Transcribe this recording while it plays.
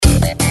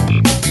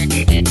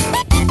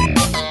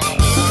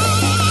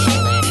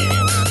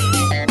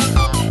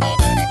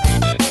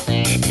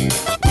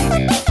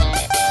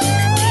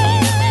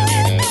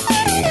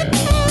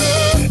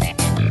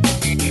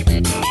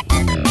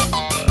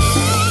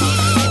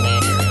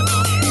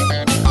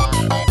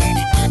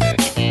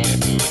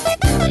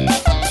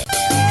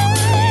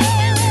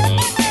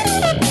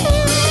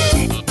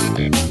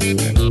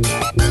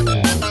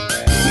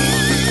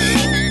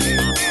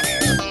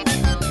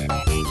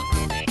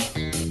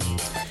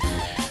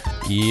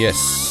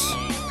Yes.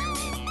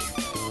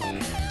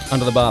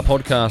 Under the Bar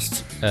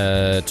podcast,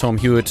 Tom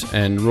Hewitt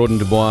and Rawdon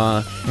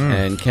Dubois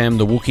and Cam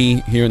the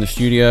Wookie here in the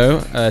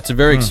studio. It's a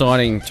very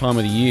exciting time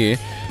of the year,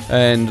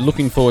 and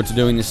looking forward to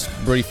doing this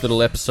brief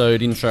little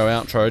episode, intro,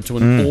 outro, to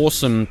an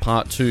awesome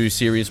part 2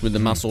 series with the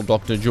muscle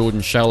doctor,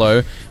 Jordan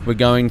Shallow. We're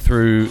going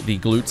through the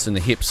glutes and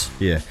the hips.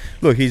 Yeah.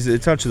 Look, he's a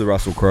touch of the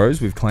Russell Crows.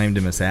 We've claimed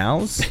him as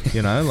ours.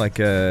 You know, like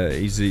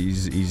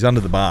he's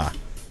under the bar.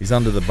 He's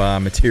under the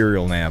bar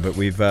material now, but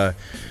we're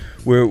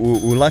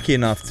lucky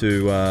enough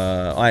to.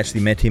 I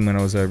actually met him when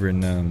I was over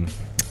in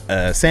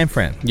San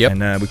Fran. Yep.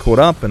 And we caught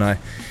up, and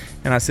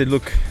I said,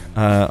 look,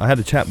 I had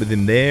a chat with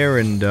him there,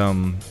 and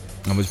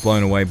I was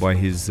blown away by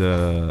his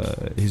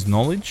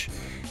knowledge.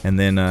 And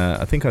then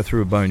I think I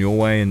threw a bone your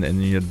way,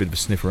 and you had a bit of a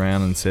sniff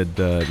around and said,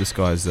 this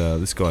guy's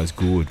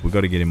good. We've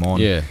got to get him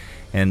on. Yeah.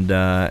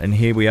 And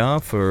here we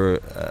are for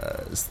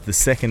the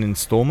second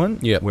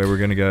installment, where we're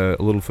going to go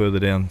a little further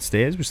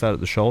downstairs. We started at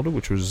the shoulder,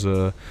 which was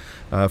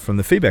from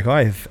the feedback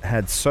I have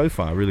had so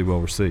far really well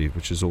received,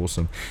 which is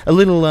awesome. A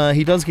little,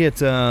 he does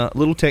get a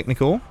little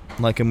technical,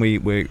 and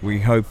we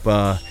hope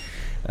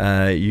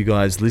you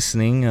guys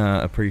listening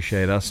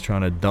appreciate us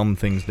trying to dumb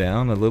things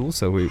down a little,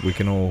 so we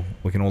can all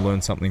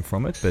learn something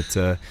from it. But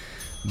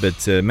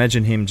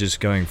imagine him just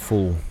going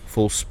full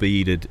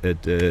speed at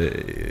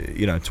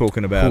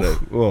talking about it.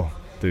 Oh,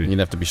 dude. You'd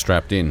have to be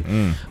strapped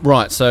in.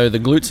 Right, so the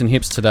glutes and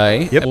hips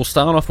today. Yep. We'll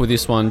start off with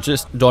this one,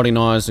 just dotting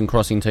I's and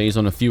crossing T's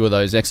on a few of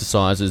those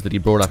exercises that he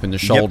brought up in the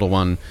shoulder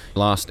one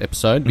last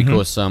episode,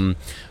 because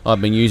I've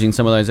been using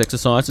some of those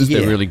exercises.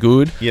 They're really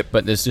good,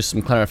 but there's just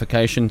some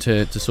clarification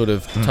to sort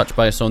of touch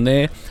base on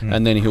there,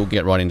 and then he'll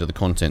get right into the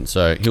content.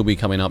 So he'll be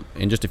coming up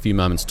in just a few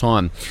moments'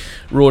 time.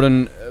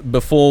 Rawdon,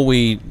 before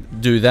we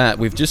do that,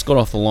 we've just got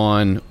off the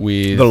line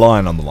with... The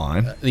line on the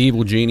line. The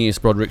evil genius,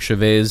 Broderick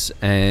Chavez,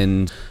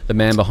 and the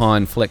man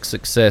behind Flex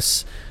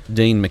Success,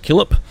 Dean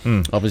McKillop,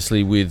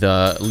 obviously with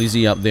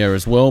Lizzie up there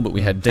as well, but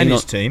we had Dean and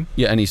his team.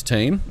 Yeah, and his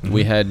team.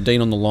 We had Dean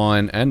on the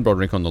line and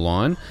Broderick on the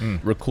line,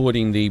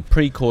 recording the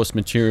pre-course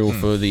material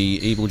for the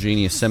Evil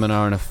Genius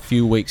seminar in a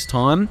few weeks'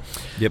 time.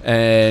 Yep.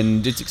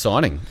 And it's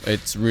exciting.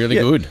 It's really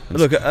good.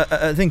 Look,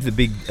 I think the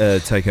big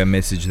take-home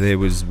message there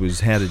was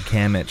how did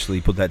Cam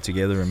actually put that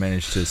together and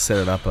manage to set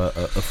it up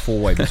a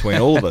four-way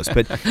between all of us.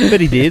 But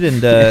he did,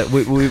 and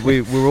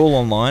we were all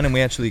online, and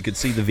we actually could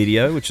see the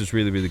video, which is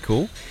really, really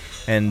cool.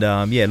 And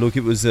look,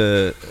 it was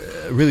a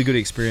really good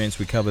experience.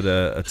 We covered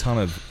a ton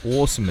of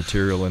awesome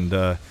material.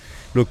 And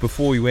look,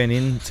 before we went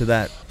into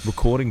that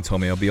recording,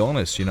 Tommy, I'll be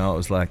honest, I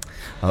was like,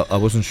 I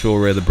wasn't sure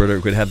whether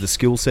Broderick would have the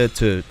skill set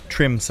to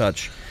trim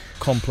such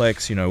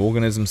complex,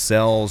 organism,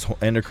 cells,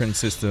 endocrine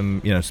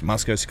system,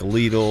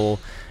 musculoskeletal,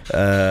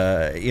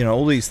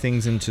 all these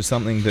things into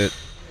something that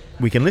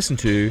we can listen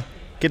to,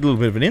 get a little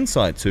bit of an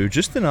insight to,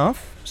 just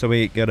enough so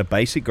we get a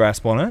basic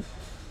grasp on it,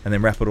 and then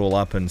wrap it all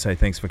up and say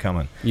thanks for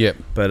coming. Yep.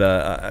 But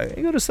I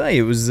got to say,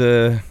 it was.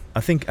 I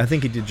think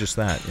he did just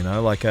that.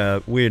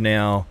 We're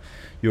now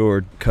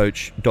your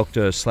coach,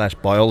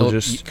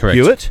 doctor/biologist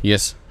Hewitt.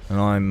 Yes. And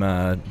I'm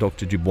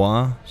Dr.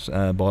 Dubois,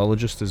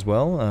 biologist as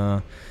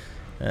well.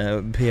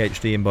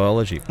 PhD in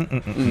biology.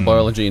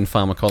 Biology and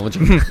pharmacology.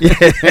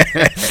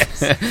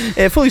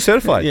 Yeah, fully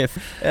certified.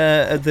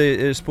 At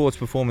the Sports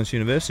Performance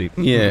University.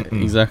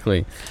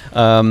 Exactly.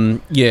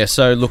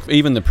 So look,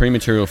 even the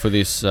pre-material for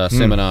this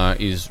seminar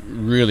is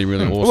really,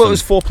 really awesome. Well, it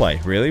was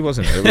foreplay, really,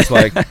 wasn't it? It was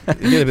like,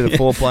 get a bit of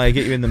foreplay,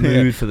 get you in the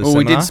mood for the seminar. Well,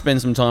 we did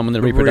spend some time on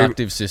the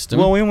reproductive system.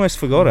 Well, we almost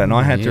forgot it, and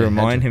I had to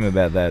remind him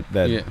about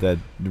that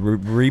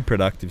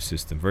reproductive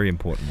system. Very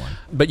important one.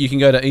 But you can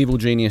go to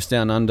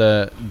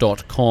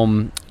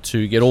eviljeniusdownunder.com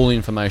to get all the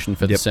information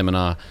for the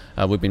seminar.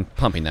 We've been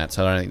pumping that,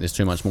 so I don't think there's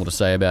too much more to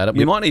say about it.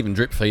 We might even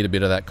drip feed a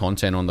bit of that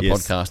content on the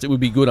podcast. It would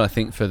be good, I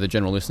think, for the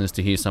general listeners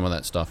to hear some of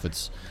that stuff.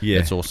 It's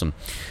awesome.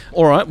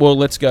 All right, well,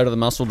 let's go to the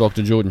muscle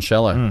doctor, Jordan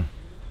Shallow.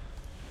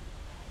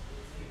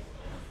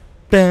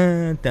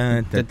 Hey,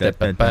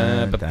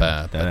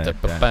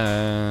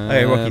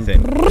 Rocky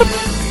theme.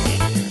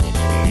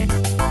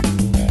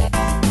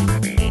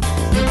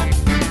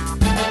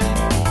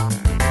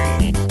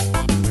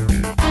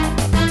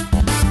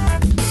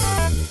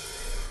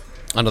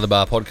 Under the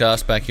Bar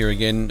podcast, back here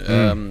again.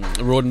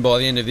 Rawdon, by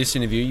the end of this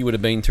interview, you would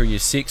have been through your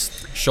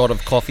 6th shot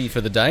of coffee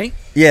for the day.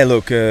 Yeah,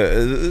 look,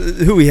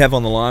 who we have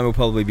on the line will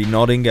probably be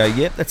nodding, go,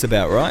 yep, that's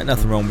about right,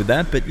 nothing wrong with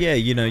that. But yeah,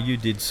 you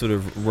did sort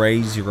of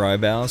raise your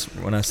eyebrows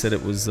when I said I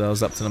was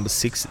up to number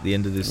 6 at the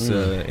end of this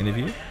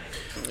interview.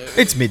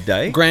 It's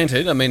midday.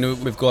 Granted, I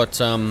mean, we've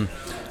got an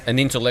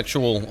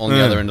intellectual on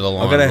the other end of the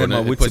line. I've got to have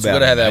my wits about us. We've got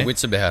to have our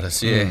wits about us,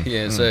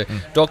 So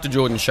Dr.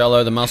 Jordan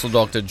Shallow, the muscle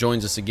doctor,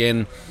 joins us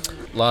again.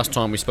 Last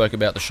time we spoke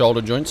about the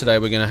shoulder joint. Today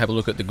we're going to have a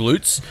look at the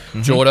glutes.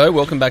 Jordo,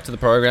 welcome back to the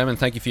program, and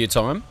thank you for your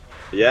time.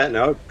 Yeah,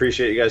 no,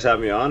 appreciate you guys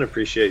having me on.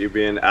 Appreciate you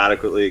being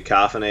adequately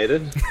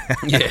caffeinated.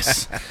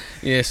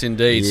 Yes,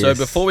 indeed. Yes. So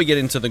before we get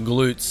into the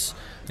glutes,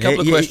 a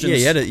couple of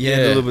questions. You had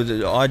a little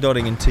bit of eye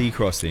dotting and T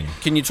crossing.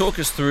 Can you talk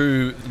us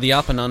through the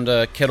up and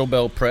under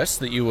kettlebell press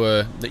that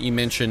you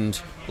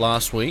mentioned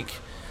last week?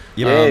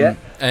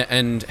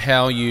 And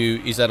how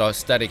is that a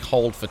static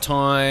hold for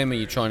time? Are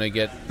you trying to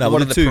get,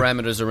 what are the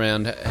parameters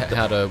around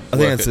how to work I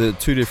think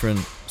it's two different,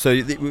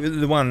 so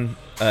the one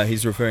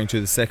he's referring to,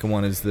 the second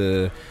one is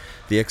the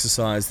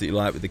exercise that you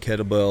like with the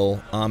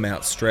kettlebell, arm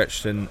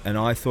outstretched, and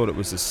I thought it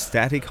was a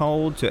static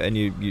hold, and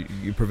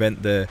you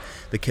prevent the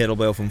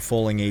kettlebell from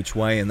falling each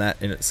way, and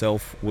that in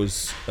itself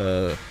was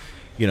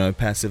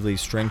passively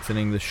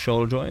strengthening the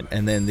shoulder joint.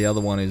 And then the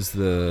other one is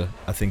the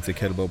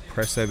kettlebell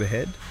press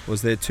overhead.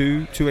 Was there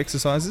two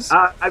exercises?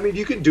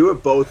 You can do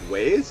it both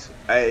ways.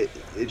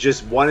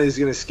 One is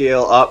going to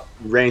scale up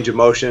range of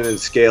motion and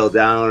scale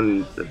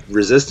down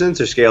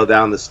resistance, or scale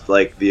down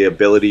the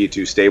ability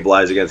to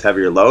stabilize against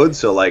heavier loads.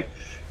 So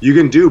you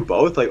can do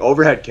both.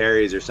 Overhead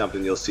carries are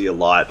something you'll see a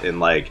lot in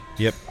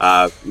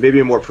maybe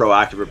a more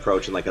proactive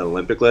approach in an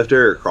Olympic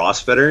lifter or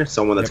CrossFitter,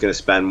 someone that's going to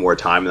spend more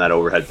time in that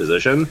overhead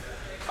position,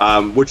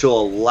 which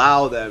will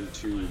allow them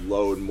to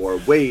load more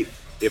weight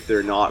if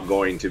they're not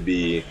going to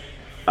be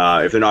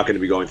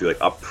going through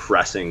a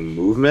pressing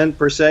movement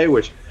per se,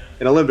 which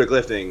in Olympic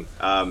lifting,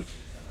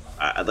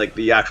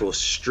 the actual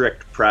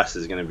strict press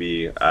is going to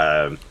be,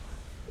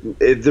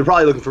 they're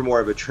probably looking for more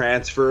of a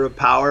transfer of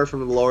power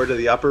from the lower to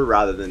the upper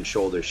rather than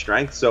shoulder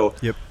strength. So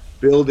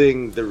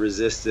building the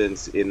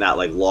resistance in that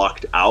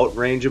locked out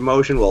range of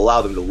motion will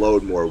allow them to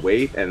load more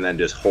weight and then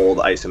just hold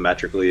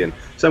isometrically. And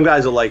some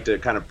guys will like to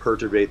kind of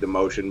perturbate the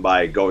motion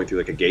by going through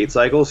a gait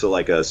cycle. So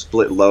a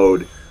split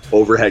load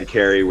overhead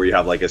carry where you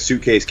have a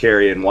suitcase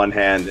carry in one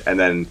hand and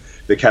then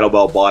the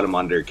kettlebell bottom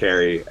under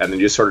carry, and then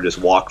you just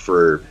walk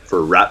for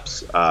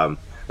reps,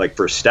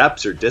 for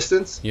steps or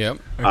distance.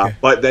 Okay.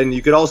 But then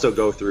you could also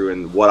go through,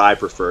 and what I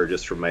prefer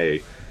just from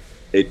a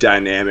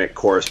dynamic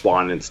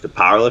correspondence to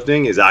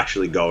powerlifting is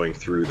actually going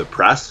through the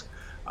press.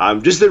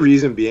 Just the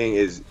reason being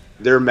is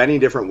there are many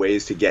different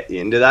ways to get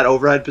into that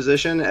overhead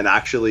position, and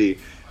actually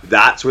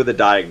that's where the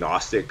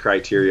diagnostic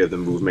criteria of the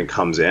movement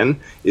comes in,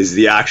 is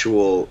the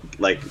actual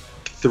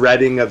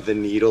threading of the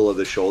needle of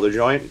the shoulder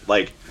joint.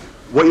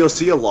 What you'll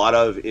see a lot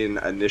of in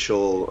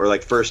initial or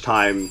first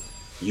time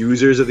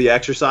users of the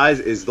exercise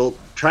is they'll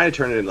try to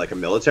turn it into a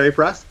military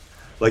press.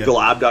 They'll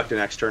abduct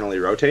and externally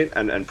rotate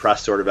and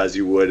press sort of as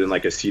you would in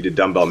a seated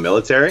dumbbell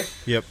military.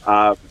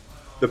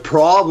 The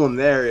problem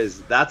there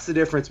is that's the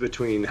difference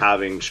between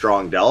having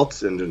strong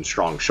delts and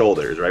strong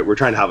shoulders, right? We're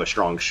trying to have a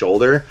strong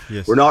shoulder.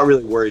 We're not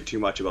really worried too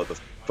much about the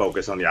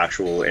focus on the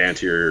actual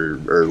anterior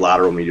or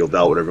lateral medial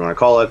delt, whatever you want to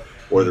call it,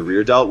 or the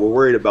rear delt. We're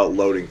worried about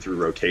loading through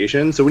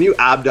rotation. So when you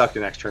abduct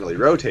and externally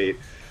rotate,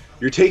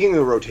 you're taking the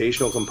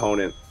rotational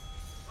component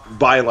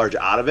by and large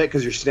out of it,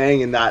 because you're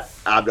staying in that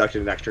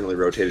abducted and externally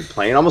rotated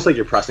plane, almost like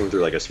you're pressing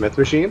through a Smith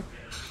machine.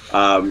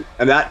 And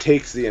that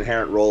takes the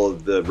inherent role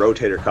of the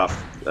rotator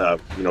cuff,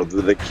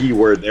 the key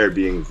word there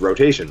being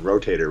rotation,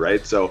 rotator,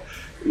 right? So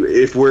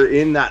if we're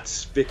in that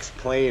fixed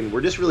plane,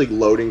 we're just really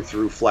loading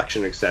through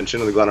flexion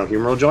extension of the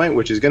glenohumeral joint,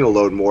 which is going to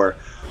load more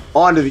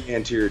onto the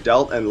anterior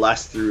delt and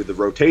less through the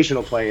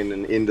rotational plane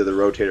and into the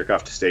rotator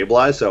cuff to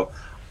stabilize. So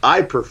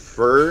I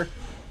prefer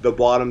the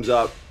bottoms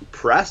up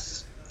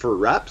press for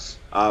reps.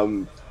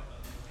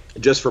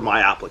 Just for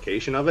my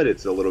application of it,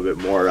 it's a little bit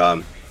more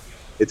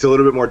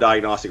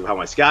diagnostic of how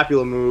my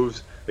scapula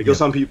moves.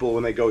 Some people,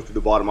 when they go through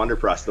the bottom under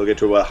press, they'll get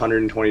to about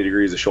 120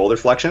 degrees of shoulder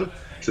flexion.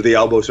 So the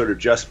elbow sort of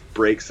just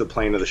breaks the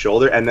plane of the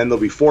shoulder, and then they'll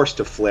be forced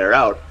to flare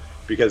out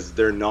because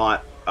they're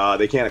not,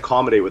 they can't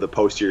accommodate with a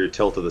posterior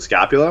tilt of the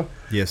scapula.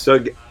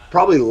 So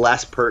probably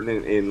less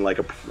pertinent in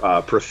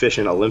a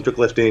proficient Olympic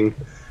lifting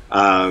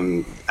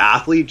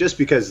athlete, just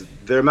because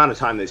the amount of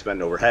time they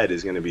spend overhead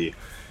is going to be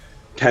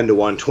 10 to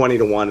 1, 20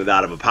 to 1 of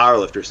that of a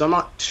powerlifter. So I'm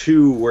not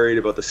too worried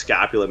about the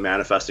scapula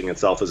manifesting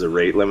itself as a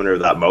rate limiter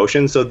of that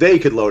motion. So they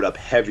could load up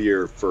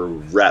heavier for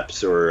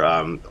reps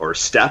or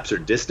steps or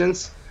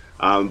distance.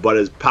 But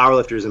as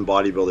powerlifters and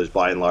bodybuilders,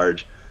 by and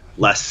large,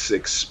 less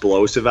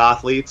explosive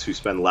athletes who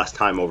spend less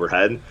time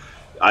overhead,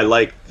 I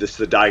like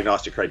the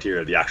diagnostic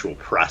criteria of the actual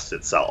press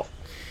itself.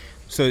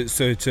 So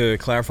to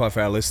clarify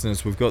for our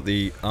listeners, we've got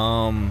the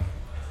arm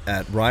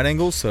at right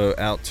angles, so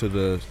out to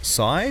the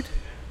side,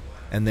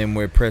 and then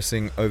we're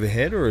pressing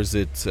overhead, or is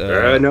it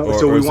no? Or,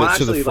 so or we is want it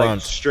to the actually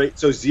front? Straight.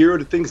 So 0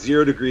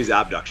 degrees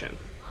abduction.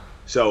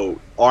 So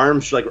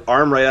arm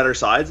right at our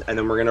sides, and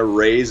then we're gonna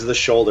raise the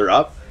shoulder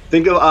up.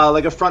 Think of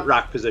a front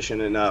rack position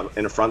in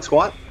a front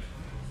squat,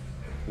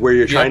 where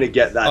you're trying to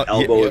get that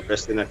elbow and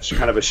wrist in a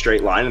kind of a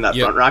straight line in that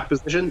front rack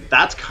position.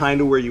 That's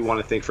kind of where you want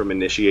to think from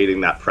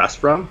initiating that press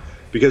from,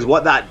 because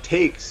what that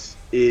takes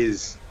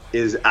is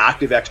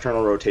active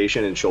external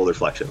rotation and shoulder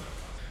flexion.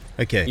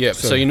 Okay. Yeah.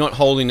 So you're not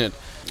holding it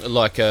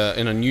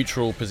in a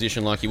neutral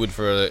position like you would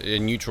for a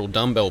neutral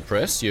dumbbell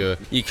press. You're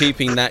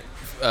keeping that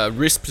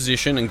wrist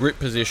position and grip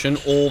position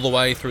all the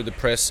way through the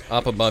press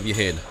up above your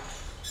head.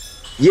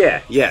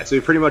 Yeah. So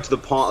pretty much the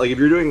palm, if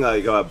you're doing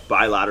a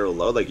bilateral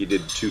load, like you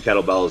did 2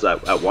 kettlebells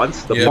at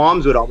once, the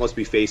palms would almost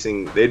be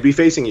facing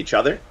each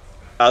other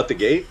out the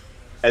gate.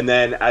 And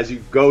then as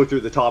you go through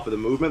the top of the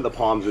movement, the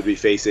palms would be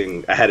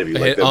facing ahead of you.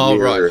 Right.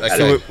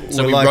 Okay.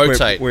 So we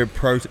rotate. We're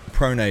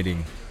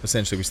pronating.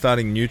 essentially. We're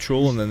starting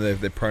neutral, and then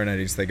they're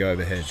pronating as they go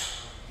overhead.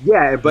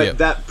 Yeah, but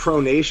that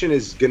pronation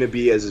is going to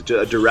be as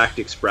a direct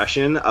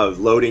expression of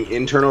loading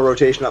internal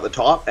rotation at the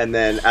top, and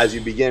then as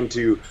you begin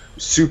to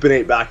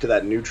supinate back to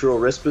that neutral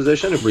wrist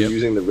position, if we're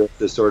using the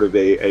wrist as sort of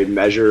a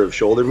measure of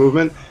shoulder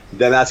movement,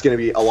 then that's going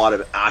to be a lot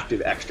of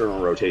active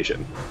external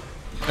rotation.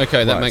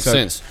 Okay, that makes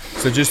sense.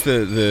 So just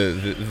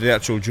the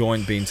actual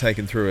joint being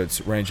taken through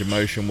its range of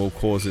motion will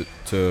cause it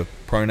to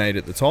pronate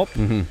at the top.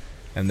 Mm-hmm.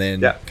 And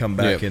then come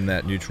back in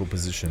that neutral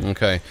position.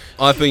 Okay.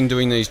 I've been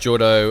doing these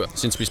Jordo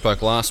since we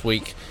spoke last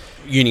week,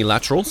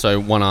 unilateral, so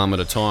one arm at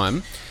a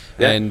time.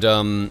 Yeah.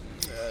 And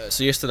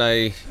so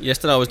yesterday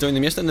I was doing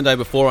them. Yesterday and the day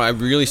before, I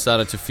really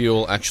started to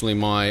feel actually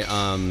my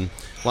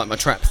my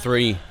trap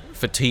 3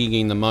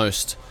 fatiguing the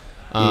most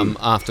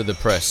after the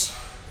press.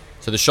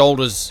 So the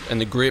shoulders and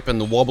the grip and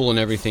the wobble and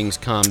everything's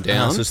calmed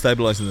down. So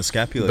stabilizing the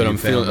scapula. But I'm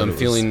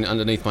feeling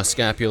underneath my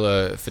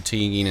scapula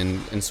fatiguing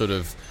and sort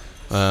of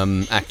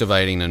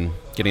activating and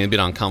getting a bit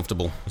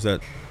uncomfortable. Is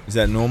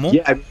that normal?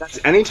 Yeah, I mean,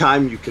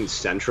 anytime you can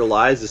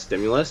centralize the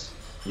stimulus,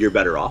 you're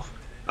better off.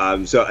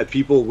 So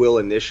people will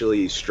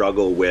initially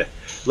struggle with,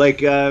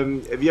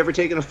 have you ever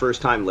taken a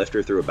first-time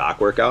lifter through a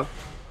back workout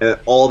and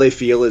all they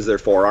feel is their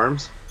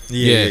forearms?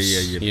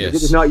 Yes. They're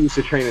just not used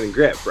to training and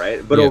grip,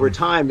 right? But over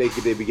time,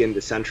 they begin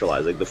to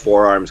centralize, like the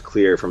forearms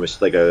clear from a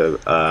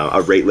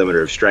rate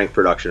limiter of strength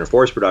production or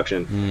force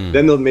production.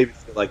 Then they'll maybe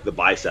feel like the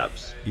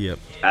biceps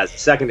as a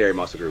secondary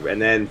muscle group.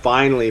 And then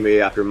finally,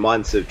 maybe after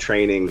months of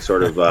training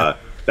sort of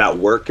that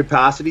work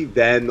capacity,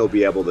 then they'll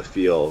be able to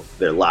feel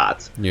their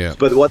lats. Yeah.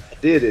 But what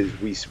they did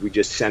is we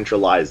just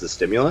centralized the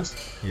stimulus.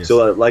 Yes.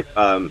 So like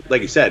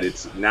you said,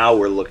 it's now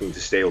we're looking to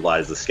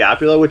stabilize the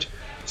scapula, which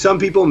some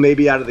people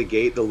maybe out of the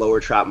gate, the lower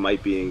trap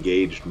might be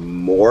engaged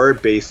more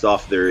based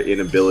off their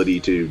inability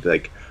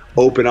to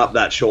open up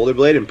that shoulder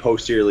blade and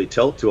posteriorly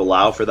tilt to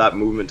allow for that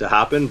movement to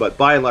happen. But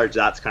by and large,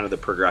 that's kind of the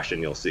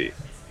progression you'll see.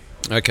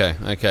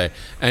 Okay.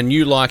 And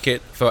you like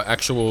it for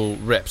actual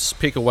reps.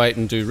 Pick a weight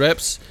and do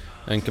reps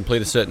and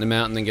complete a certain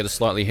amount and then get a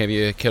slightly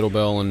heavier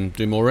kettlebell and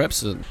do more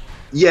reps?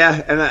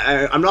 Yeah, and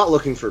I'm not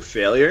looking for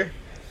failure.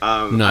 No.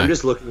 I'm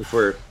just looking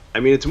for,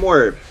 it's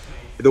more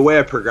the way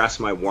I progress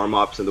my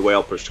warm-ups and the way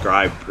I'll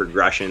prescribe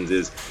progressions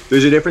is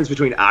there's a difference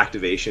between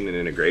activation and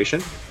integration,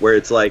 where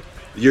it's like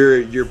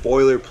your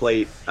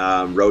boilerplate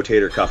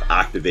rotator cuff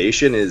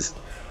activation is,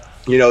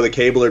 the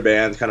cabler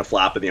bands kind of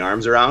flapping the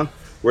arms around,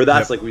 where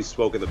that's like we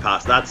spoke in the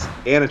past, that's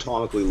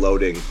anatomically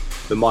loading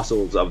the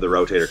muscles of the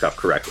rotator cuff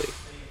correctly.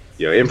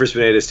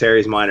 Infraspinatus,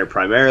 teres minor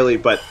primarily,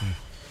 but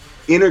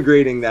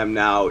integrating them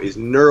now is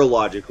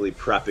neurologically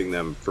prepping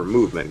them for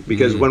movement,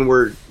 because when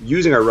we're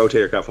using our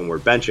rotator cuff, when we're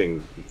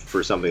benching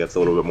for something that's a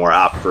little bit more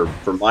apt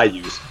for my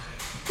use,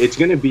 it's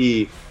going to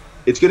be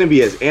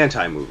as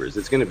anti-movers.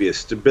 It's going to be a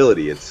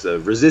stability. It's a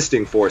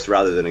resisting force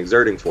rather than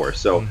exerting force.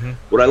 So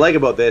what I like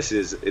about this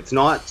is it's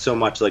not so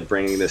much like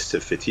bringing this to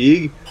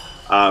fatigue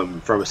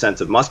from a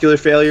sense of muscular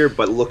failure,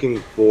 but looking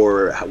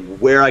for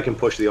where I can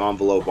push the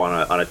envelope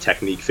on a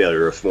technique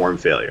failure or form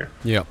failure.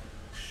 Yeah.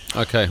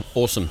 Okay,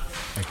 awesome.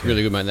 Okay.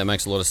 Really good, mate. That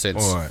makes a lot of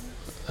sense. All right.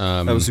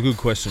 That was a good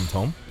question,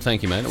 Tom.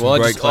 Thank you, mate.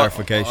 Great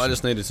clarification. I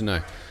just needed to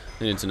know.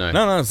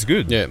 No, it's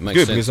good. Yeah, it makes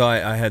sense. Because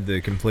I had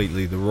the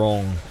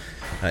wrong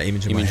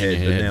image in my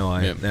head,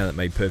 but now that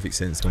made perfect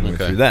sense when we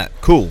went through that.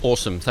 Cool.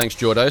 Awesome. Thanks,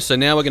 Jordo. So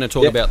now we're going to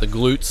talk about the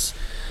glutes.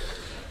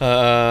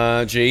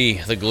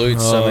 The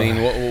glutes. I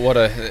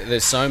mean,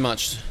 there's so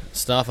much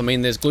stuff. I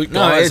mean, there's glute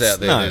guys out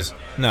there.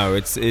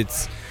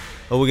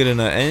 We're going to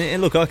know.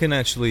 And look, I can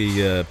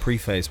actually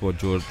preface what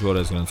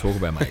Jordo's going to talk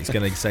about, mate. He's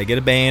going to say, get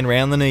a band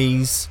round the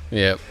knees.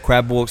 Yeah.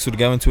 Crab walk, sort of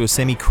go into a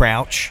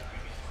semi-crouch,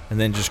 and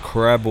then just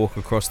crab walk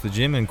across the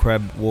gym and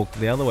crab walk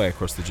the other way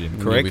across the gym.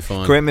 Correct? You'll be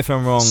fine. Correct me if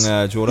I'm wrong,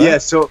 Jordo. Yeah,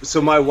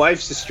 so my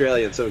wife's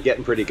Australian, so I'm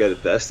getting pretty good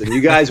at this. And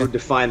you guys would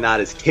define that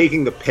as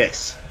taking the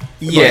piss.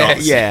 Yeah.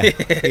 Okay.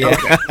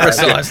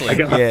 Precisely.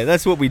 Yeah,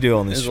 that's what we do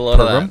on this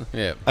program. Of that.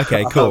 Yeah.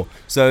 Okay, cool.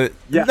 So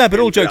but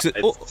all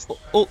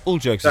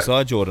jokes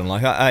aside, Jordan,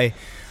 like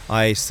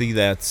I see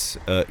that.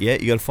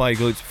 You got to fire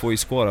your glutes before you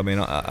squat. I mean,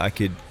 I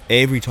could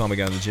every time I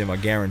go in the gym, I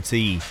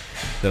guarantee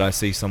that I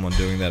see someone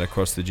doing that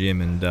across the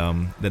gym,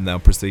 and then they'll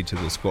proceed to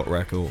the squat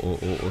rack or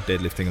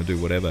deadlifting or do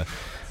whatever.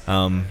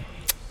 And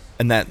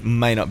that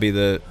may not be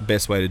the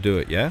best way to do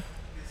it. Yeah.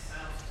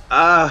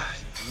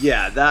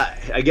 Yeah,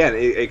 that again,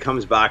 it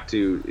comes back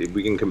to, if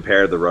we can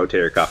compare the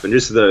rotator cuff and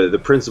just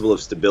the principle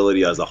of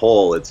stability as a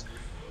whole.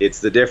 It's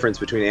the difference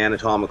between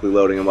anatomically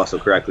loading a muscle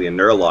correctly and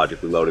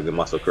neurologically loading the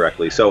muscle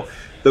correctly. So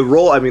the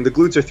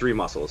glutes are 3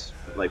 muscles,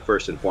 like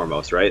first and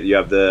foremost, right? You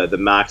have the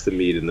max, the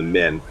med, and the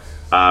min,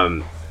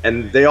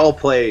 and they all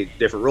play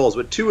different roles.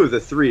 But 2 of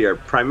the 3 are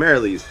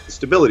primarily the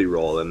stability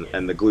role,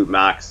 and the glute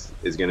max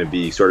is going to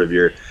be sort of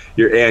your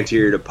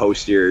anterior to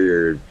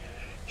posterior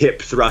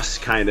hip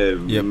thrust kind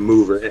of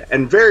mover.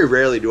 And very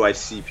rarely do I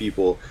see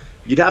people.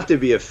 You'd have to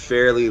be a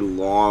fairly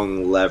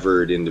long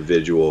levered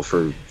individual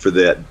for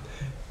that.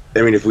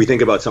 I mean, if we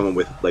think about someone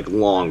with like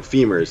long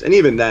femurs, and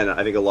even then,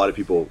 I think a lot of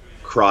people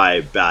cry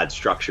bad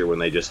structure when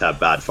they just have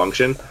bad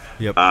function.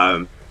 Yep.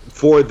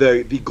 for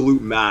the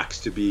glute max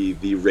to be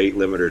the rate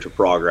limiter to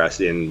progress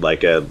in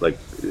like a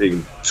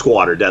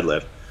squat or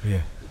deadlift.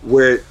 Yeah.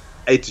 Where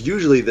it's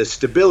usually the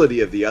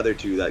stability of the other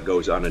two that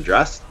goes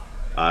unaddressed,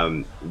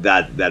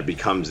 that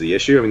becomes the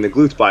issue. I mean, the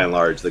glutes by and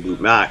large, the glute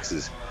max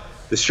is,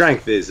 the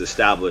strength is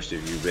established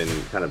if you've been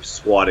kind of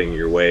squatting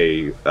your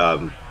way,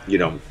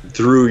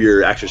 through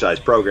your exercise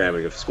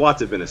programming. If squats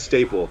have been a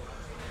staple,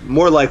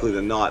 more likely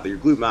than not, your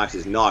glute max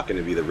is not going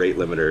to be the rate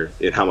limiter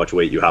in how much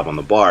weight you have on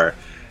the bar.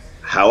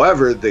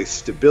 However, the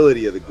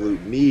stability of the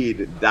glute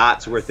med,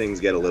 that's where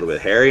things get a little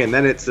bit hairy. And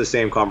then it's the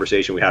same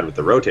conversation we had with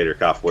the rotator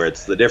cuff, where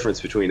it's the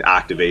difference between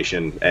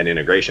activation and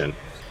integration.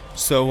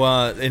 So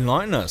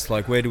enlighten us,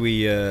 like where do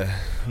we,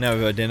 now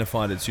we've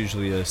identified it's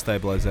usually a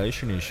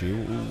stabilization issue,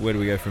 where do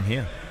we go from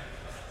here?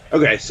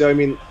 Okay, so I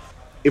mean,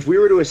 if we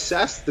were to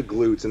assess the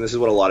glutes, and this is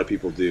what a lot of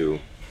people do,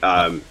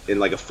 in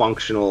like a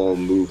functional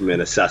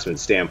movement assessment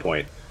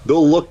standpoint,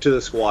 they'll look to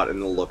the squat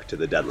and they'll look to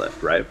the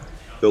deadlift, right?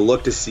 They'll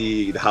look to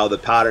see how the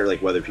pattern,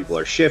 like whether people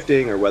are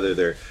shifting or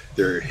whether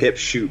their hips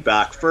shoot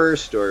back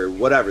first or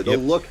whatever. They'll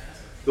look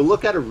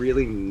at a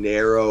really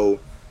narrow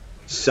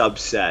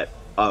subset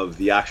of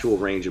the actual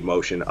range of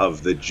motion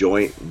of the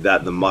joint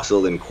that the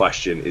muscle in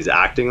question is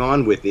acting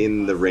on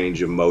within the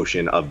range of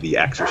motion of the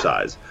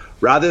exercise,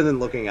 rather than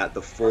looking at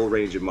the full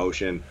range of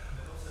motion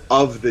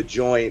of the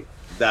joint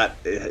that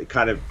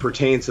kind of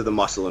pertains to the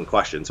muscle in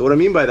question. So what I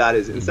mean by that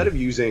is, instead of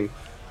using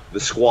the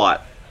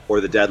squat or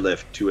the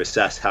deadlift to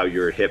assess how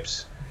your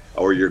hips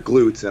or your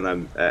glutes, and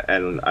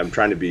I'm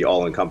trying to be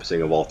all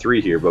encompassing of all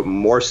three here, but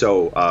more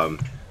so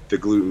the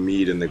glute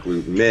med and the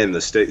glute min, the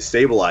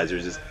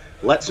stabilizers, is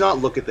let's not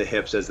look at the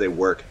hips as they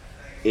work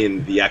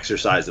in the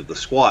exercise of the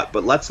squat,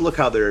 but let's look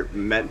how they're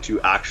meant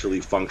to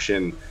actually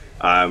function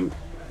from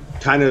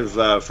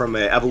an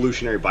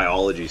evolutionary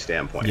biology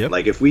standpoint. Yep.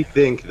 Like if we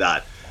think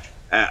that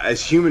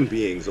as human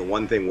beings, the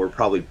one thing we're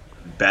probably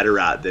better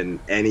at than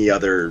any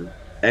other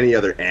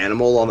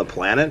animal on the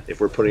planet, if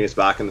we're putting us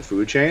back in the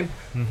food chain,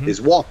 is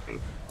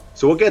walking.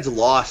 So what gets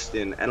lost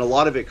and a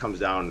lot of it comes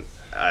down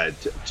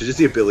to just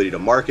the ability to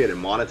market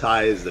and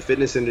monetize the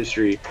fitness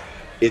industry.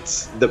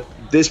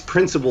 This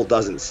principle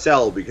doesn't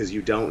sell because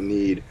you don't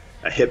need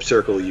a hip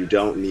circle, you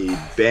don't need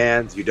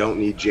bands, you don't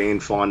need Jane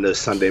Fonda's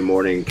Sunday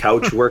morning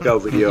couch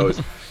workout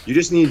videos. You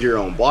just need your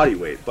own body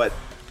weight. But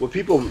what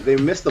they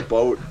miss the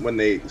boat when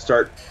they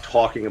start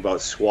talking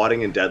about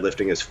squatting and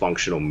deadlifting as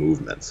functional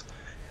movements.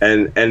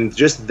 And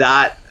just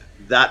that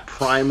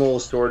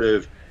primal sort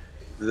of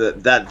they're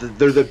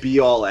the be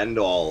all end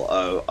all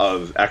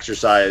of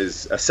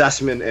exercise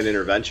assessment and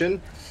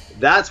intervention.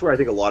 That's where I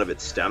think a lot of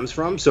it stems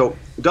from. So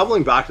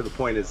doubling back to the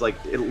point is like,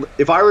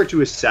 if I were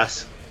to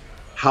assess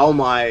how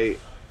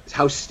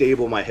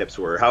stable my hips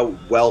were, how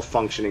well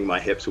functioning my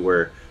hips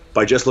were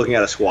by just looking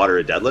at a squat or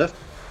a deadlift,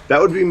 that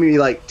would be me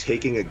like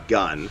taking a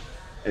gun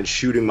and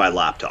shooting my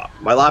laptop.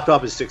 My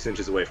laptop is 6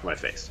 inches away from my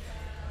face.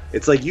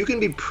 It's like you can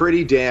be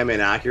pretty damn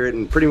inaccurate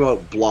and pretty well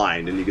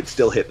blind and you could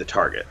still hit the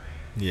target.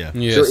 Yeah.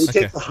 Yes. So it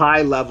takes a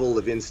high level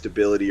of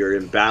instability or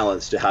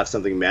imbalance to have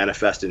something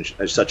manifest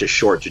in such a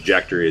short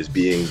trajectory as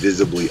being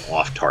visibly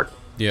off target.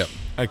 Yeah.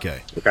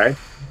 Okay.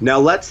 Now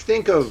let's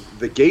think of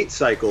the gait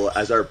cycle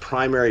as our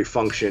primary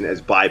function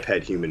as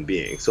biped human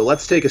beings. So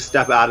let's take a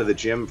step out of the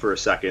gym for a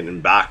second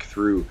and back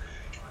through,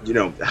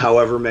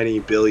 however many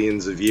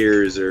billions of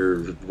years or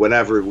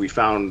whenever we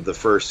found the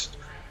first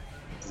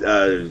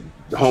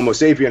Homo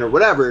sapien or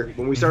whatever,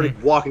 when we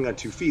started walking on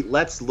 2 feet.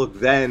 Let's look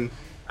then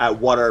at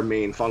what our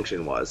main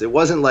function was. It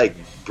wasn't like,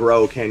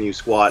 bro, can you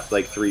squat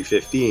like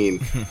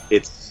 315?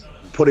 It's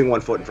putting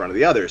one foot in front of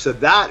the other. So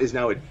that is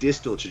now a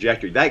distal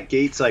trajectory. That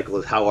gait cycle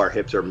is how our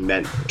hips are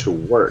meant to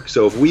work.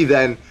 So if we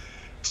then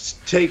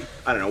take,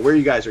 I don't know, where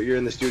you guys are, you're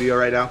in the studio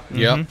right now?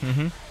 Yeah.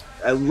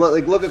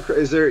 Look at,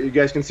 you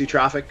guys can see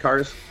traffic,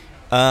 cars?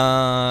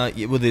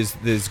 Yeah, well,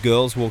 there's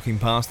girls walking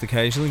past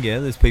occasionally. Yeah,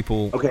 there's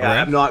people. Okay, around.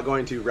 I'm not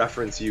going to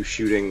reference you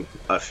shooting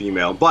a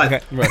female, but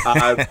Okay,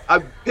 right. I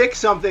pick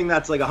something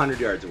that's like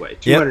 100 yards away,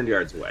 200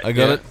 yards away. I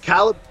got it.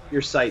 Calibrate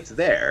your sights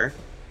there,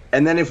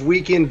 and then if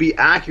we can be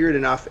accurate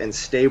enough and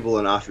stable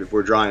enough, if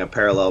we're drawing a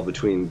parallel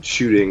between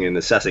shooting and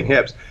assessing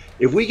hips,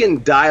 if we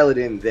can dial it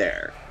in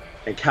there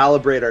and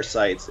calibrate our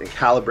sights and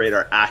calibrate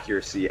our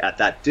accuracy at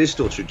that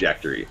distal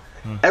trajectory,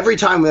 every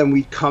time then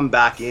we come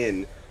back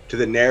in to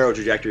the narrow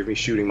trajectory of me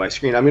shooting my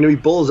screen, I'm going to be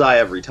bullseye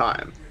every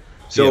time.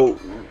 So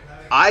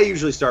I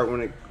usually start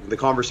when the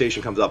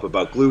conversation comes up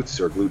about glutes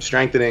or glute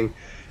strengthening,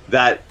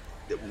 that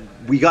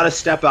we got to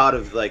step out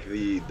of like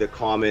the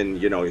common,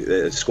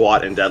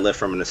 squat and deadlift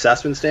from an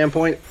assessment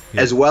standpoint,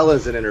 as well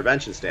as an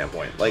intervention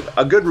standpoint. Like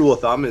a good rule of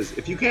thumb is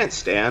if you can't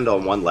stand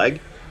on one leg,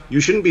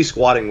 you shouldn't be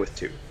squatting with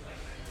two.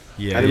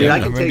 Yeah. And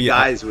I can take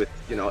guys with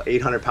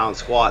 800-pound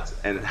squats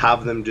and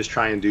have them just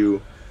try and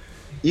do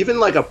even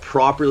like a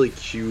properly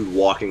cued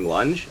walking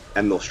lunge,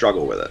 and they'll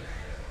struggle with it.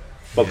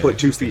 But put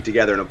 2 feet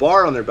together in a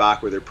bar on their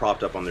back where they're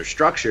propped up on their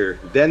structure,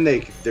 then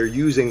they're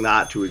using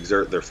that to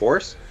exert their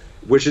force,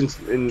 which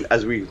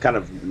as we kind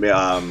of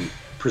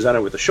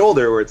presented with the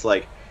shoulder, where it's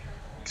like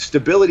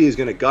stability is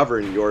going to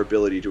govern your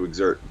ability to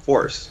exert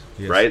force,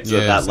 right? So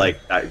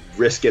that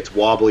wrist gets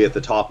wobbly at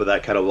the top of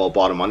that kettlebell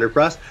bottom under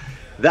press.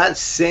 That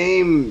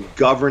same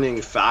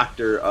governing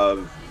factor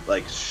of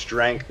like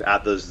strength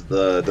at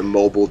the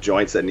mobile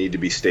joints that need to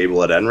be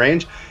stable at end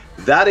range,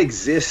 that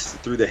exists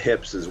through the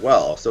hips as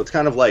well. So it's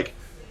kind of like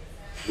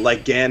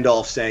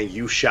Gandalf saying,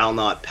 "You shall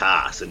not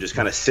pass," and just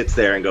kind of sits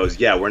there and goes,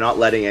 "Yeah, we're not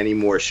letting any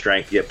more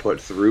strength get put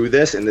through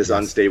this in this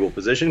unstable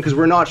position because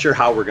we're not sure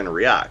how we're going to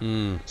react."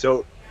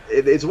 So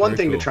it's one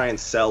thing to try and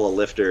sell a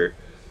lifter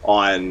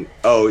on,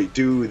 "Oh,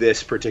 do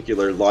this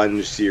particular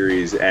lunge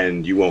series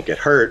and you won't get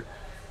hurt."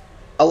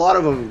 A lot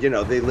of them,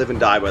 they live and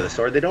die by the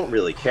sword. They don't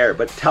really care.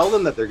 But tell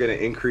them that they're going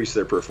to increase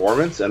their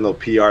performance and they'll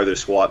PR their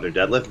squat and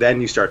their deadlift.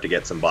 Then you start to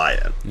get some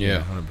buy-in.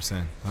 Yeah,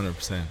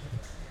 100%.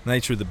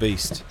 Nature of the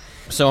beast.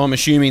 So I'm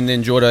assuming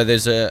then, Jordo,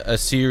 there's a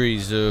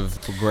series of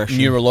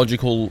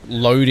neurological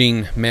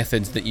loading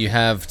methods that you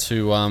have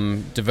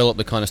to develop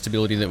the kind of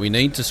stability that we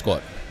need to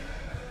squat.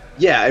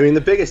 Yeah, I mean,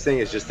 the biggest thing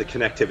is just the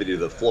connectivity to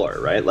the floor,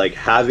 right? Like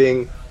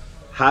having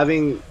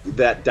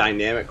that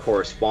dynamic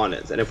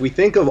correspondence. And if we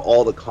think of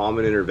all the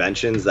common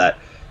interventions that,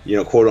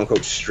 quote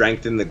unquote,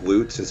 strengthen the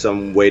glutes in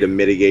some way to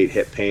mitigate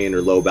hip pain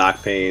or low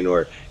back pain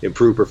or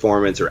improve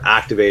performance or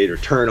activate or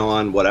turn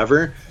on,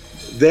 whatever,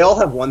 they all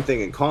have one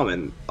thing in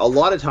common. A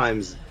lot of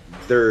times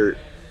the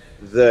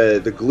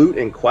glute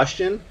in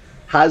question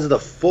has the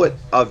foot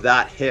of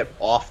that hip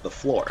off the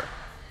floor.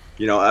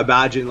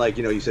 Imagine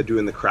you said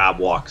doing the crab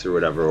walks or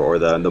whatever, or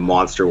the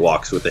monster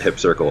walks with the hip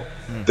circle.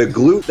 The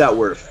glute that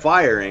we're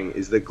firing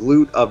is the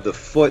glute of the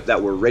foot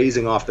that we're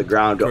raising off the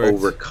ground to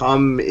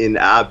overcome in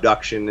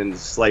abduction and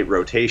slight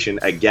rotation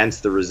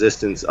against the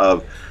resistance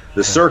of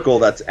the circle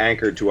that's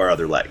anchored to our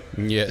other leg.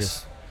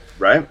 Yes.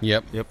 Right?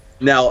 Yep.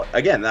 Now,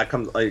 again, that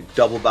comes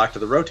double back to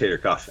the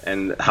rotator cuff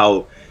and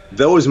how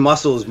those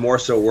muscles more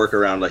so work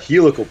around a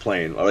helical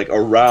plane, or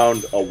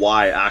around a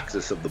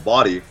y-axis of the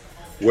body,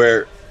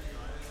 where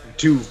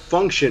to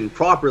function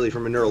properly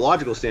from a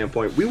neurological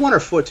standpoint, we want our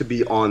foot to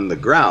be on the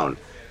ground.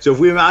 So if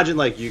we imagine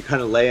you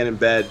kind of laying in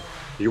bed,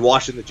 you're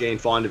watching the Jane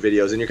Fonda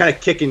videos, and you're kind of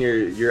kicking,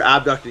 you're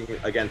abducting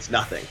against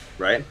nothing,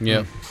 right?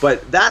 Yeah.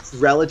 But that's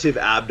relative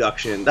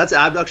abduction. That's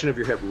abduction of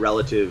your hip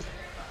relative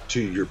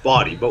to your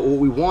body. But what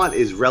we want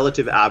is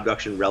relative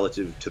abduction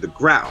relative to the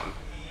ground.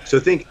 So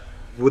think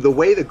with the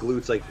way the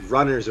glutes,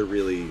 runners are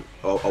really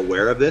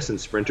aware of this, and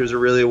sprinters are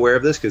really aware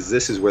of this, because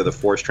this is where the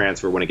force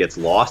transfer, when it gets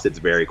lost, it's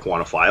very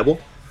quantifiable.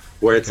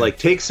 Where it's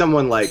take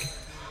someone like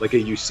a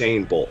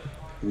Usain Bolt,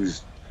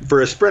 who's,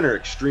 for a sprinter,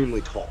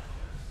 extremely tall.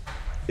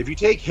 If you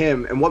take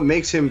him, and what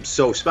makes him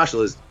so special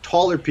is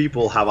taller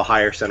people have a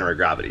higher center of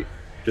gravity.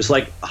 Just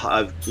like,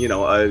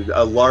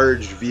 a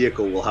large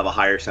vehicle will have a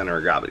higher center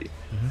of gravity.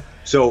 Mm-hmm.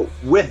 So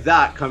with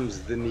that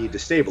comes the need to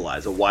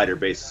stabilize, a wider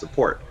base of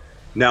support.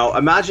 Now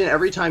imagine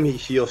every time he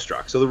heel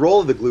struck. So the role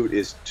of the glute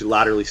is to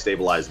laterally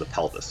stabilize the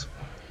pelvis,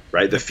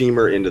 right? The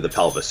femur into the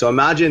pelvis. So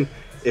imagine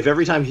if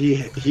every time he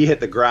hit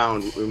the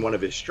ground in one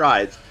of his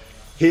strides,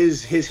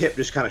 his hip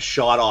just kind of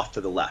shot off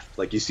to the left.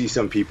 Like you see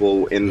some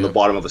people in the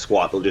bottom of a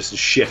squat, they'll just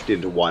shift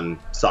into one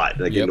side,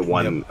 into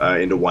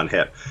one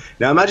hip.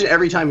 Now imagine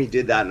every time he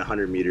did that in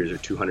 100 meters or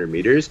 200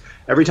 meters,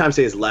 every time,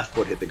 say, his left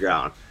foot hit the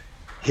ground,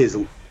 his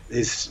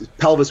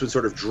pelvis would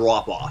sort of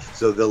drop off.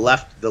 So the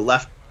left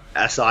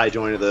SI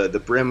joint, or the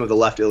brim of the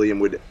left ilium,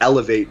 would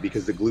elevate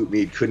because the glute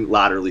med couldn't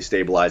laterally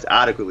stabilize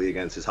adequately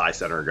against his high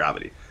center of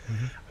gravity.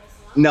 Mm-hmm.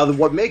 Now,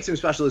 what makes him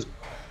special is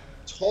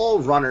tall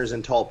runners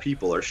and tall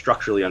people are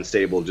structurally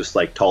unstable, just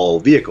like tall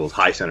vehicles,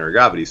 high center of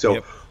gravity.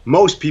 So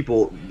most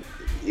people,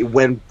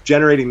 when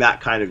generating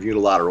that kind of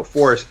unilateral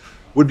force,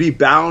 would be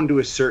bound to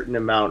a certain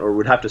amount, or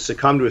would have to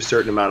succumb to a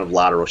certain amount of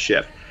lateral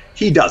shift.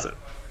 He doesn't.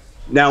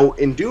 Now,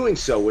 in doing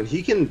so, when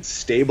he can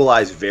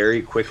stabilize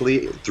very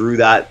quickly through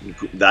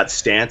that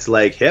stance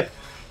leg hip,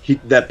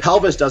 that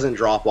pelvis doesn't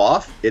drop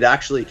off. It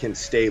actually can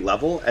stay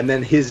level, and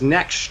then his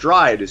next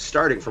stride is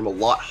starting from a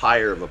lot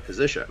higher of a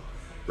position,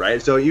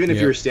 right? So even if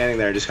you were standing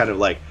there and just kind of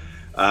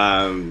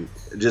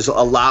just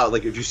allow,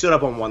 if you stood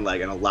up on one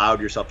leg and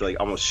allowed yourself to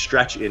almost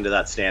stretch into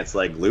that stance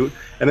leg glute,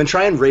 and then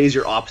try and raise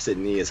your opposite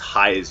knee as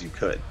high as you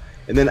could,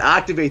 and then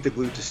activate the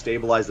glute to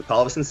stabilize the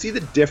pelvis, and see the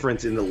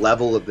difference in the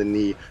level of the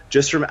knee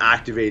just from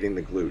activating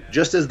the glute,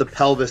 just as the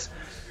pelvis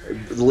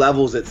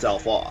levels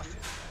itself off.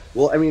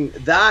 Well, I mean,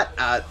 that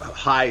at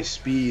high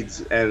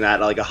speeds and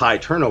at a high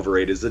turnover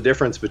rate is the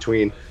difference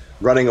between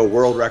running a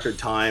world record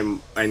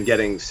time and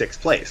getting 6th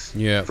place.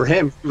 Yeah. For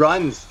him, he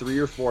runs 3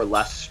 or 4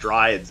 less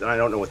strides, and I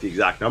don't know what the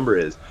exact number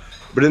is,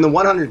 but in the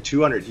 100,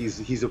 200,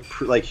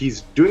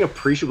 he's doing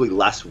appreciably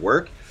less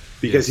work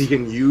because he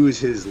can use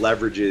his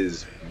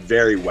leverages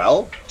very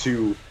well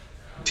to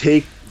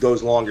take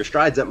those longer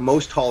strides that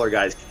most taller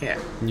guys can't.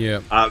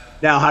 Yeah.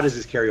 Now, how does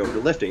this carry over to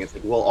lifting? It's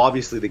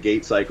obviously the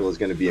gait cycle is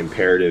going to be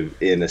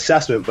imperative in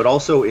assessment, but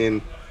also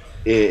in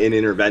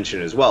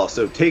intervention as well.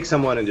 So take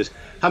someone and just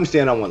have them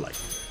stand on one leg.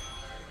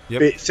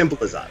 Simple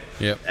as that.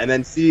 Yep. And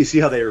then see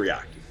how they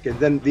react. And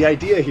then the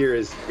idea here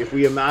is, if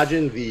we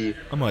imagine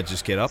I might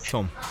just get up,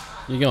 Tom.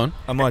 You going?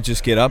 I might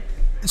just get up.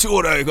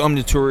 So I'm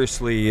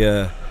notoriously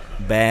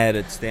bad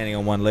at standing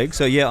on one leg.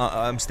 So yeah,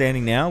 I'm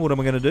standing now. What am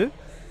I going to do?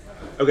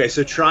 Okay,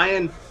 so try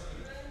and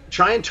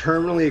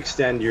terminally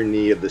extend your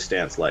knee of the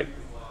stance leg.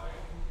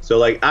 So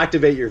like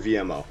activate your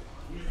VMO.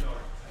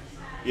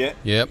 Yeah.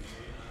 Yep.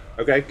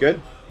 Okay,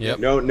 good. Yep.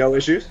 No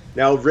issues.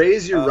 Now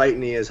raise your right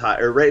knee as high,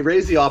 or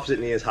raise the opposite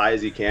knee as high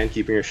as you can,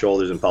 keeping your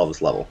shoulders and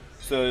pelvis level.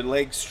 So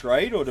leg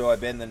straight, or do I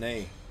bend the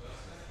knee?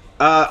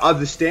 Of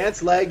the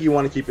stance leg, you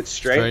want to keep it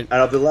straight. And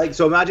of the leg,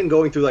 so imagine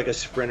going through like a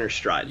sprinter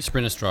stride.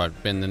 Sprinter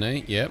stride, bend the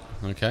knee. Yep.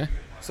 Okay.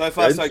 So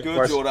far, so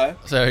good, Jordo.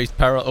 So he's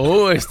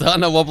he's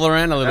starting to wobble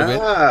around a little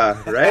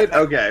bit. Right?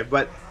 Okay.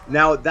 But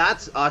now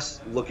that's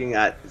us looking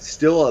at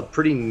still a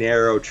pretty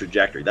narrow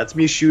trajectory. That's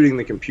me shooting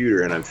the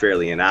computer and I'm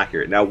fairly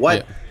inaccurate. Now,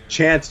 what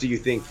chance do you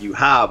think you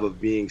have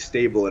of being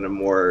stable in a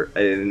more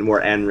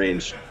end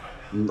range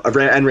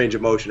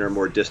of motion or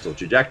more distal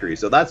trajectory?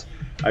 So that's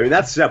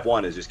step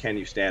one, is just, can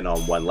you stand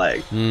on one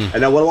leg? And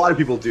now what a lot of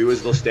people do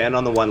is they'll stand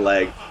on the one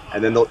leg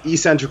and then they'll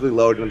eccentrically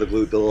load into the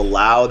glute. They'll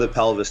allow the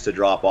pelvis to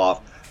drop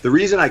off. The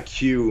reason I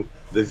cue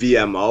the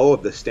VMO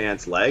of the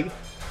stance leg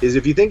is,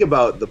 if you think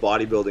about the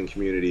bodybuilding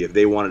community, if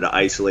they wanted to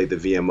isolate the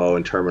VMO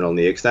and terminal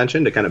knee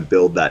extension to kind of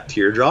build that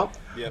teardrop,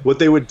 what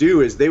they would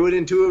do is they would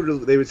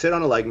sit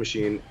on a leg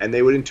machine and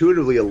they would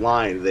intuitively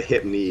align the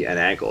hip, knee, and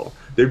ankle.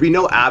 There'd be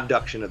no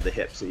abduction of the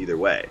hips either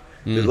way.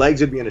 The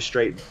legs would be in a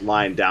straight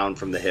line down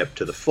from the hip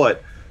to the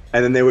foot,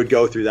 and then they would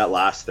go through that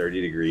last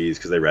 30 degrees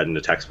because they read in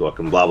the textbook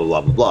and blah, blah,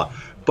 blah, blah, blah.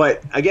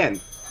 But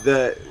again,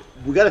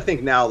 we got to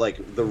think now,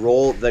 like the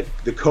role, the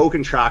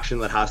co-contraction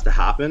that has to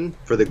happen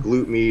for the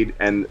glute med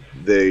and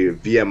the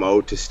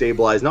VMO to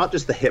stabilize not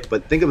just the hip,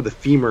 but think of the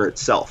femur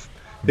itself.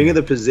 Think of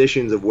the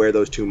positions of where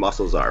those two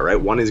muscles are, right?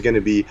 One is going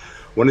to be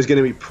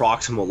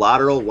proximal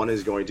lateral, one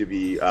is going to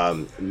be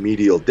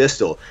medial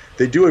distal.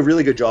 They do a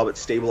really good job at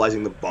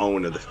stabilizing the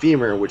bone of the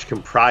femur, which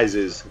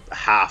comprises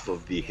half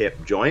of the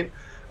hip joint.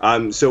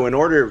 So in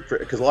order,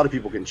 because a lot of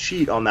people can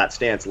cheat on that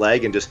stance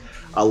leg and just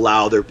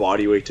allow their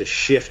body weight to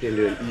shift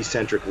into an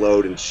eccentric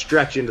load and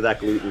stretch into that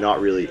glute and not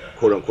really,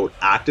 quote unquote,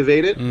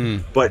 activate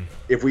it. But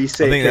if we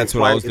say, I think that's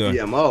what I was doing.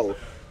 VMO,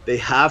 they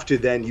have to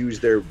then use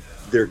their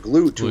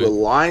glute to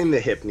align the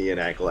hip, knee, and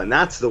ankle, and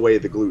that's the way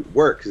the glute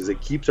works, is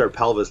it keeps our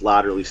pelvis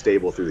laterally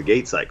stable through the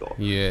gait cycle.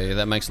 Yeah,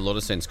 that makes a lot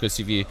of sense, because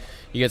if you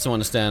get someone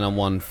to stand on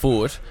one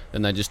foot,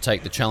 then they just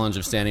take the challenge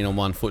of standing on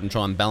one foot and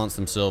try and balance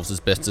themselves as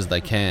best as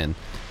they can.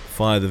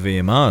 Fire the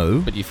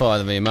VMO. But you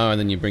fire the VMO and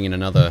then you bring in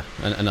another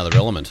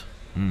element.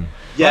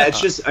 Yeah,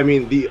 it's just,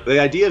 the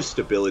idea of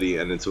stability,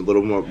 and it's a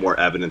little more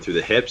evident through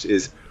the hips,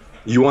 is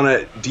you want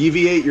to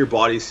deviate your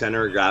body's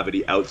center of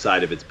gravity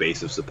outside of its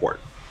base of support.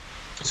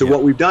 So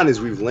what we've done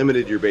is we've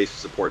limited your base of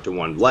support to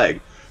one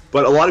leg,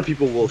 but a lot of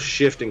people will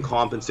shift and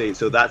compensate,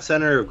 so that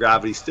center of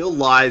gravity still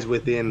lies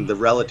within the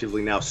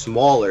relatively now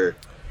smaller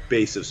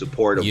base of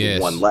support of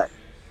one leg.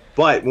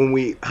 But when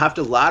we have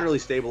to laterally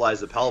stabilize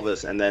the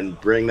pelvis and then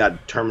bring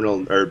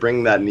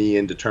that knee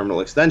into terminal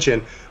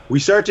extension, we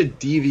start to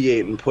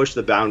deviate and push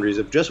the boundaries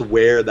of just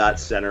where that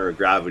center of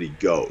gravity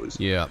goes.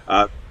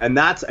 And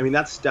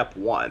that's step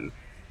one.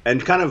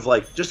 And kind of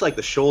like, just like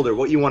the shoulder,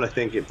 what you want to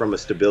think from a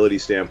stability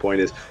standpoint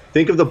is,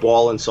 think of the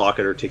ball and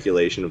socket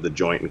articulation of the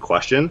joint in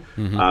question.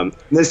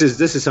 This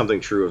is something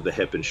true of the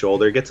hip and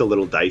shoulder. It gets a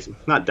little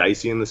not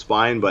dicey in the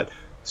spine, but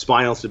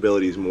spinal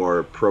stability is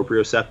more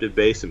proprioceptive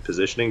based and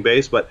positioning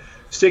based. But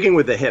sticking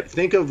with the hip,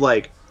 think of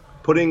like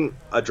putting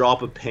a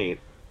drop of paint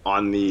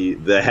on the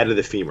head of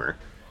the femur,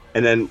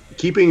 and then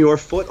keeping your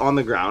foot on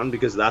the ground,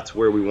 because that's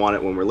where we want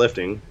it when we're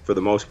lifting for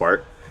the most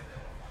part.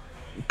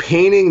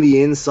 Painting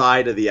the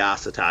inside of the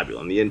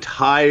acetabulum, the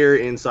entire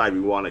inside.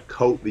 We want to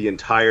coat the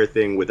entire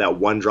thing with that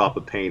one drop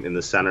of paint in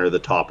the center of the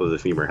top of the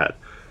femur head.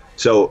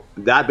 So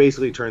that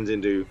basically turns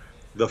into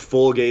the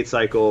full gait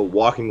cycle,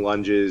 walking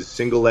lunges,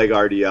 single leg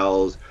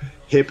RDLs,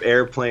 hip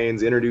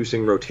airplanes,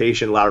 introducing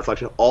rotation, lateral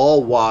flexion,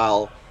 all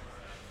while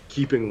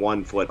keeping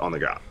one foot on the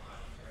ground.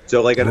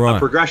 So like a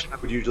progression I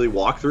would usually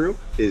walk through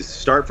is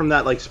start from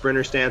that like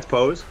sprinter stance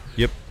pose.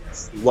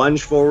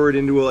 Lunge forward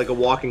into a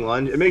walking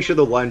lunge, and make sure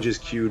the lunge is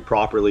cued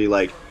properly.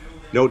 Like,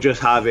 don't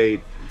just have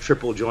a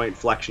triple joint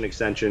flexion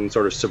extension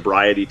sort of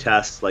sobriety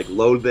test. Like,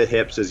 load the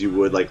hips as you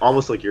would, like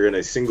almost like you're in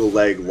a single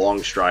leg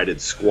long strided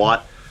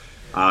squat.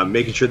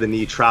 Making sure the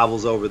knee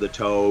travels over the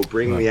toe,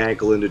 bring the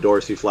ankle into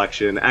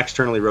dorsiflexion,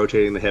 externally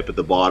rotating the hip at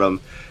the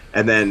bottom,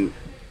 and then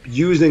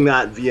using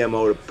that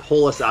VMO to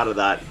pull us out of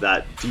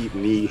that deep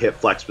knee hip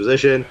flex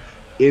position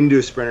into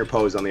a sprinter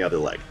pose on the other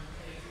leg.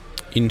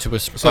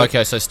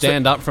 So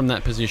stand up from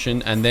that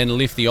position and then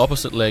lift the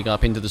opposite leg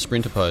up into the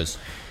sprinter pose.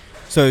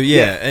 So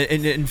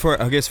and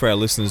for, I guess for our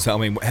listeners, I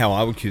mean, how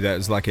I would cue that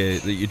is like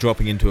you're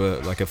dropping into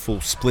a full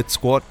split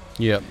squat.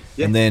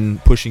 And then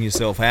pushing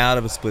yourself out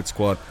of a split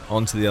squat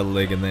onto the other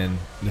leg, and then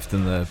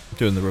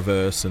doing the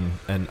reverse, and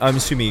I'm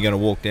assuming you're going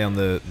to walk down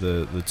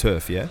the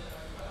turf, yeah?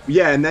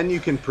 Yeah, and then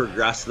you can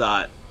progress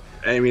that.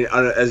 I mean,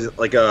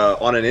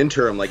 on an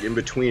interim, like in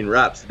between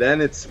reps,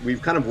 then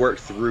we've kind of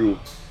worked through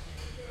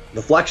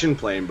the flexion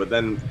plane, but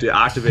then to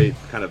activate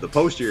kind of the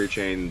posterior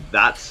chain,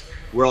 that's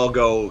where I'll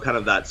go kind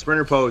of that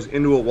sprinter pose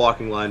into a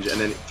walking lunge, and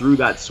then through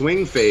that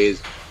swing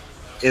phase,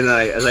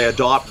 as I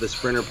adopt the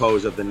sprinter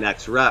pose of the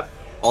next rep,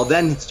 I'll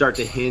then start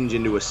to hinge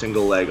into a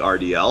single leg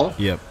RDL.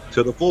 Yep.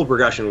 So the full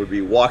progression would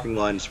be walking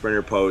lunge,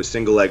 sprinter pose,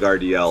 single leg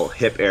RDL,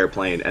 hip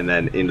airplane, and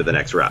then into the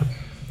next rep.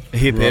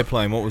 Hip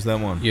airplane, what was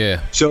that one?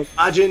 Yeah. So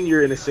imagine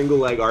you're in a single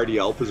leg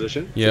RDL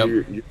position. Yep. So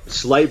you're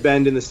slight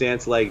bend in the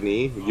stance leg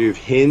knee. You've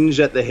hinged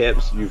at the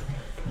hips.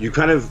 You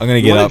kind of. I'm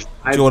going to get up.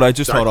 Jordo,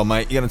 just hold on,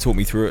 mate. You're going to talk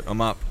me through it. I'm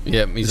up.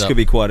 Yep, he's this up. could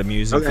be quite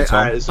amusing Okay, for Tom.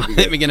 all right, this will be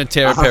We're good. going to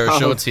tear a pair of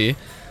shorts here.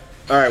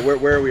 All right,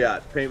 where are we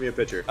at? Paint me a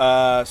picture.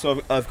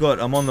 So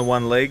I'm on the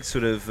one leg,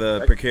 sort of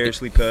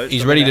precariously perched.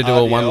 He's I'm ready in to do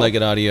RDL. a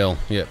one-legged RDL.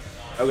 Yep.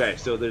 Okay,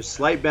 so there's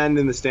slight bend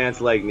in the stance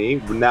leg knee.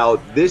 Now,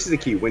 this is the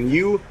key. When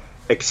you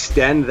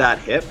extend that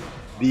hip,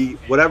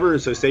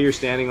 so say you're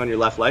standing on your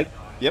left leg.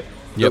 Yep.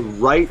 The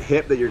right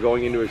hip that you're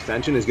going into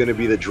extension is going to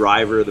be the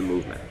driver of the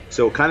movement.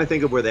 So kind of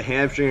think of where the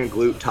hamstring and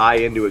glute tie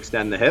in to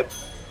extend the hip.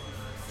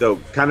 So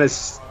kind of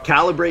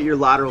calibrate your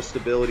lateral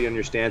stability on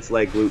your stance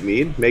leg glute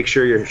med. Make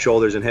sure your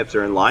shoulders and hips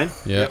are in line.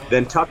 Yep.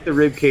 Then tuck the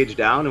rib cage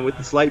down, and with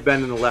the slight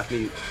bend in the left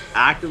knee,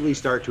 actively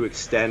start to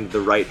extend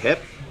the right hip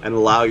and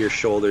allow your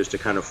shoulders to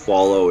kind of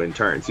follow and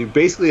turn. So you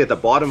basically, at the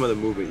bottom of the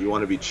movement, you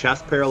want to be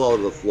chest parallel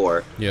to the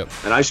floor. Yep.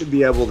 And I should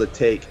be able to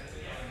take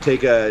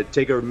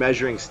a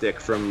measuring stick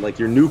from like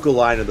your nuchal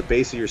line of the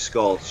base of your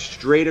skull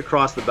straight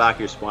across the back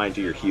of your spine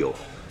to your heel.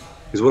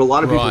 Because what a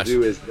lot of people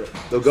do is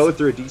they'll go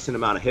through a decent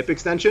amount of hip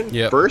extension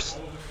first,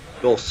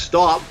 they'll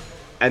stop,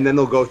 and then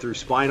they'll go through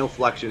spinal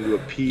flexion to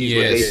appease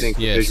what they think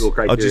the visual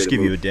criteria. I'll just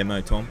give you a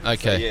demo, Tom.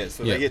 Okay.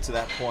 So they get to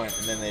that point,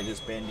 and then they're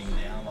just bending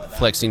down like that.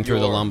 Flexing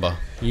through the lumbar.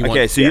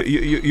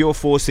 You're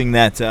forcing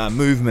that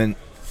movement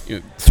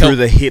through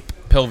the hip,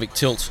 pelvic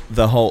tilt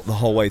the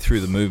whole way through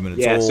the movement.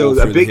 It's all so a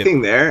through the big hip.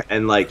 thing there,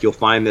 and like you'll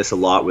find this a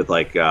lot with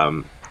like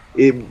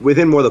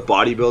within more the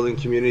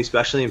bodybuilding community,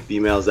 especially in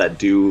females that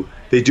do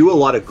a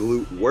lot of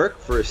glute work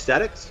for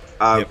aesthetics.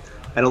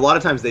 And a lot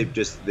of times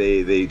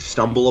they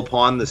stumble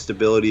upon the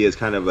stability as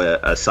kind of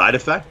a side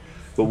effect.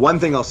 But one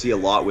thing I'll see a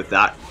lot with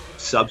that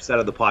subset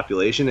of the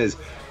population is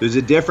there's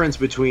a difference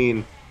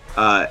between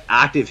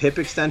active hip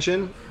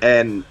extension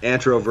and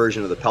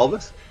anteroversion of the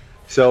pelvis.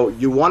 So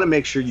you want to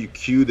make sure you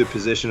cue the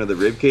position of the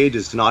rib cage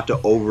is not to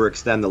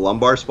overextend the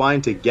lumbar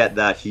spine to get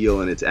that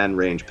heel in its end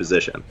range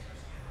position.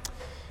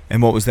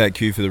 And what was that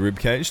cue for the rib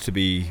cage? To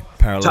be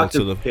parallel Tuck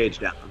to the cage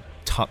down.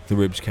 Tuck the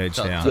rib cage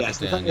down.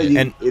 Yes,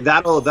 and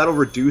that'll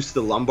reduce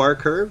the lumbar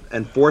curve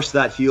and force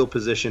that heel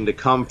position to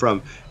come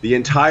from the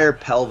entire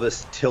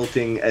pelvis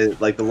tilting,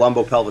 like the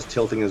lumbopelvis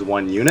tilting as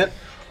one unit,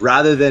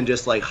 rather than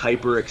just like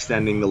hyper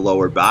extending the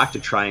lower back to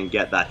try and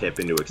get that hip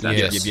into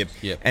extension.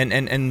 Yep.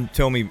 And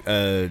tell me,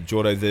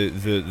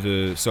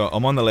 Jordo, so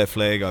I'm on the left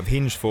leg. I've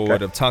hinged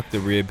forward. I've tucked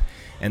the rib.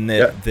 And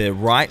the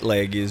right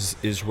leg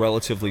is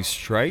relatively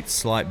straight,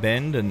 slight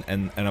bend,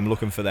 and I'm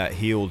looking for that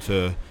heel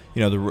to,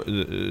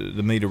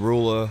 the meter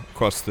ruler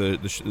across the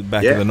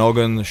back of the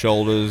noggin, the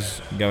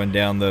shoulders, going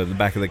down the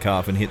back of the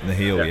calf and hitting the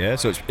heel. Yeah.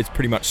 So it's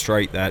pretty much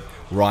straight, that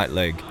right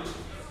leg.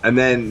 And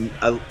then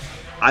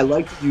I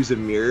like to use a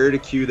mirror to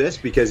cue this,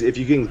 because if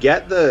you can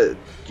get the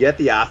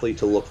athlete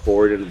to look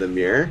forward into the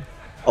mirror,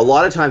 a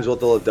lot of times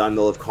what they'll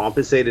have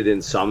compensated in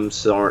some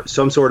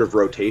sort of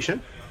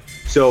rotation.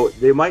 So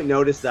they might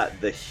notice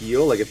that the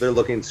heel, like if they're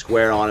looking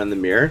square on in the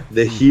mirror,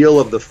 the heel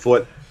of the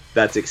foot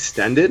that's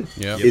extended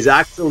is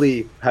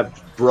actually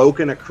have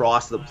broken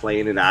across the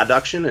plane in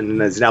adduction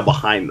and is now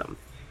behind them.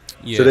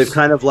 Yes. So they've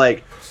kind of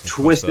like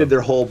twisted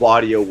their whole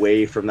body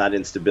away from that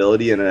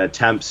instability in an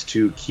attempt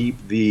to keep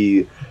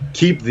the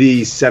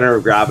center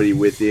of gravity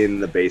within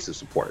the base of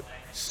support.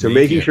 So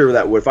making sure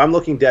that if I'm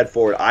looking dead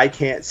forward, I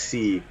can't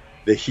see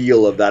the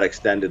heel of that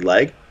extended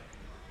leg,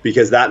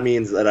 because that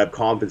means that I've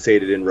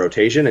compensated in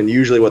rotation. And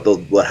usually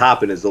what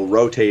happen is they'll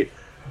rotate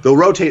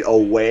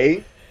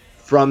away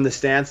from the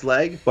stance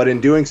leg, but in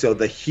doing so,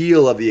 the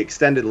heel of the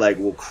extended leg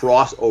will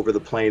cross over the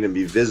plane and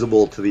be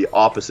visible to the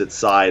opposite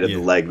side of the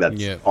leg that's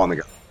on the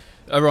ground.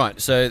 All right,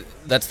 so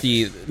that's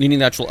the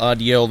unilateral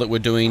RDL that we're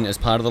doing as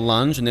part of the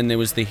lunge, and then there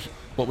was the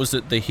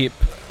hip?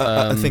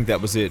 I think that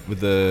was it,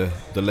 with the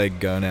leg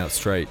going out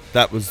straight.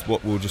 That was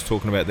what we were just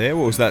talking about there,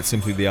 or was that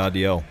simply the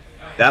RDL?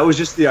 That was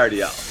just the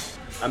RDL.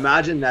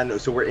 Imagine then,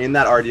 so we're in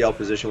that RDL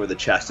position where the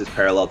chest is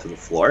parallel to the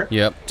floor.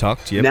 Yep.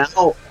 Tucked, yep.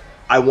 Now,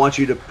 I want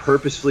you to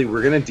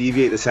we're going to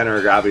deviate the center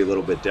of gravity a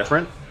little bit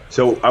different.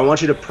 So I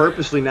want you to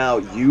purposely now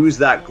use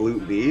that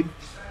glute med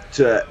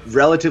to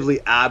relatively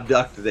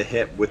abduct the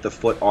hip with the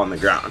foot on the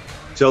ground.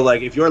 So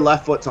like if your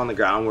left foot's on the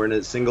ground, we're in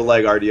a single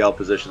leg RDL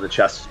position, the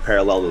chest is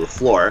parallel to the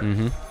floor.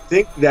 Mm-hmm.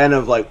 Think then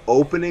of like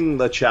opening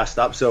the chest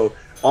up. So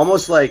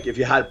almost like if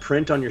you had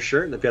print on your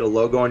shirt, if you had a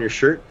logo on your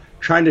shirt,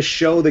 trying to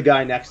show the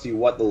guy next to you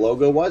what the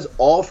logo was,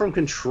 all by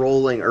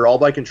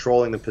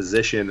controlling the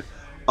position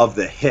of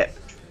the hip.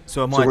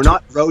 So we're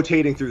not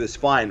rotating through the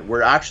spine.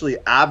 We're actually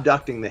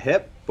abducting the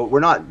hip, but we're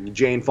not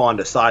Jane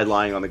Fonda side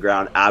lying on the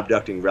ground,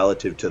 abducting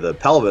relative to the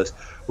pelvis.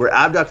 We're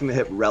abducting the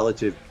hip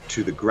relative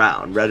to the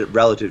ground,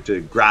 relative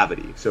to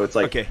gravity. So it's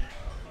like okay.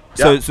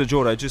 Yeah. So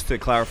Jordo, just to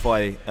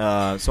clarify,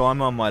 so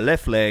I'm on my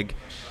left leg.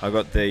 I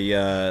got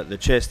the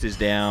chest is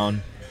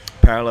down,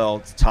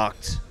 parallel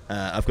tucked.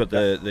 I've got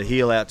the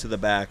heel out to the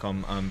back.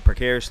 I'm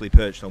precariously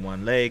perched on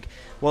one leg,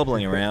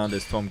 wobbling around,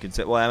 as Tom can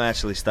say. Well, I'm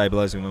actually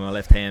stabilizing with my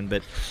left hand,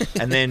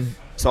 and then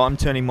so I'm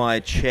turning my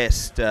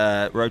chest,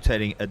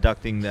 rotating,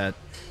 abducting the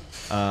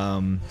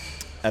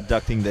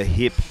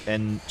hip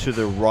and to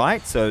the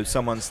right. So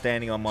someone's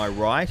standing on my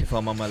right if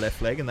I'm on my left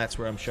leg, and that's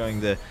where I'm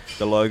showing the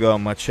logo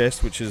on my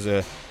chest, which is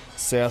a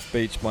South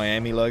Beach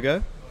Miami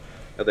logo.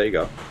 Oh, there you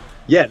go.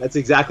 Yeah, that's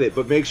exactly it.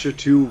 But make sure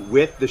to,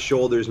 with the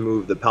shoulders,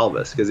 move the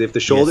pelvis. Because if the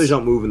shoulders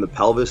don't move and the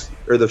pelvis,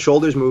 or the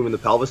shoulders move and the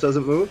pelvis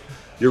doesn't move,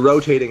 you're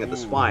rotating at the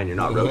spine. You're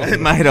not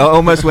rotating. Mate, I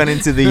almost went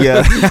into the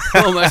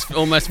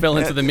almost fell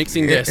into the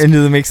mixing desk.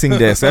 Into the mixing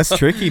desk. That's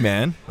tricky,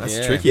 man.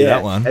 That's tricky.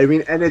 That one. I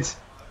mean, and it's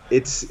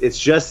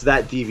just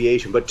that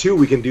deviation. But two,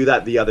 we can do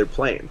that the other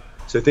plane.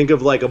 So think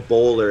of like a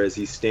bowler as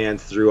he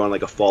stands through on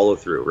like a follow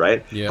through,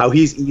 right? Yeah. How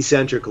he's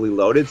eccentrically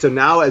loaded. So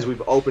now as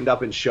we've opened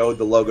up and showed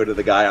the logo to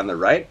the guy on the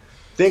right,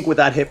 think with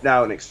that hip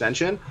now in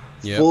extension,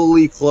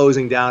 fully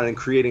closing down and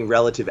creating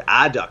relative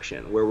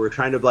adduction, where we're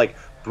trying to like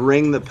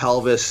bring the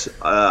pelvis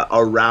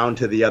around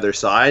to the other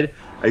side.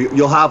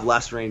 You'll have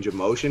less range of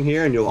motion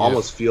here, and you'll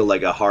almost feel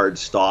like a hard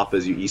stop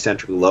as you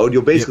eccentrically load.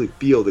 You'll basically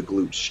feel the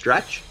glute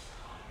stretch.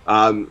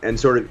 And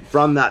sort of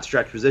from that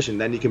stretch position,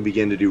 then you can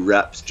begin to do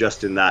reps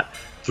just in that,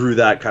 through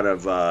that kind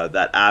of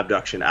that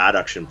abduction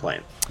adduction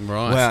plane.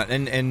 Right. Wow,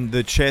 and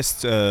the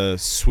chest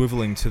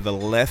swiveling to the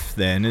left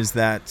then, is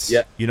that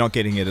you're not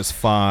getting it as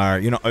far,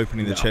 you're not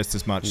opening the chest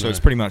as much, so it's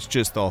pretty much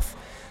just off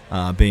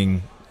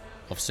being...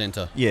 Off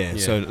center. Yeah,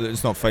 so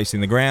it's not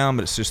facing the ground,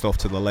 but it's just off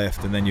to the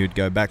left, and then you'd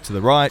go back to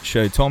the right,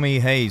 show Tommy,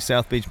 hey,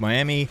 South Beach,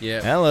 Miami,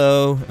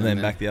 hello, and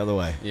then back the other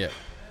way. Yeah.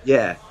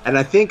 Yeah, and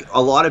I think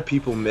a lot of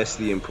people miss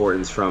the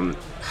importance from,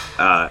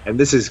 and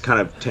this is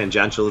kind of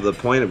tangential to the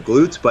point of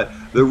glutes, but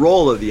the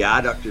role of the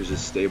adductors as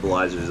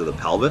stabilizers of the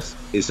pelvis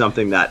is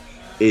something that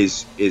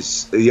is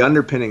the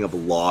underpinning of a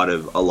lot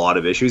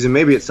of issues, and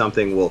maybe it's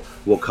something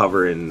we'll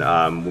cover in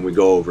when we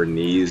go over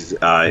knees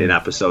in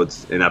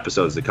episodes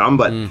to come.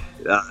 But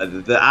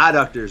the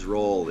adductor's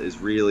role is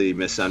really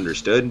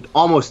misunderstood,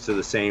 almost to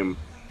the same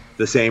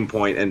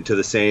point and to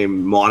the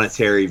same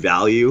monetary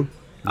value.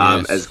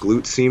 As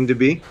glutes seem to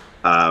be.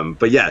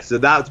 But yeah, so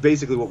that's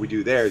basically what we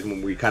do there, is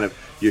when we kind of,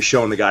 you're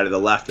showing the guy to the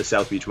left, the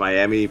South Beach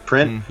Miami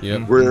print,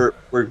 we're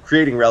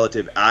creating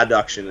relative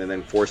adduction and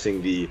then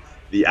forcing the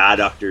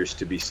adductors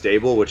to be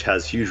stable, which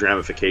has huge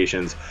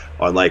ramifications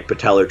on like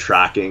patellar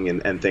tracking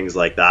and things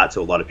like that.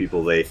 So a lot of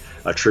people, they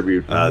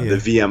attribute the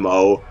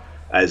VMO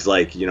as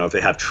like, you know, if they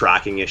have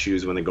tracking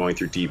issues when they're going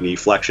through deep knee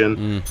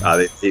flexion,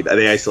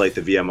 they isolate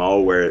the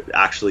VMO, where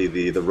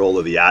actually the role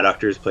of the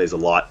adductors plays a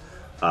lot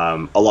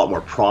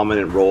more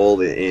prominent role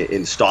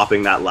in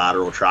stopping that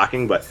lateral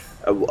tracking. But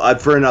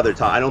for another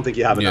time, I don't think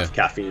you have enough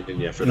caffeine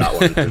in you for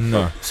that one.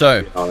 No.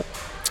 So,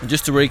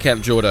 just to recap,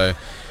 Jordo,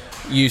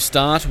 you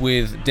start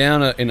with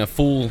down in a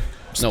full...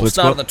 start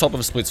at the top of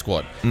a split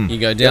squat. You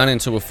go down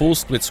into a full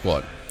split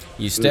squat.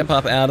 You step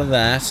up out of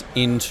that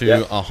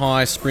into a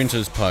high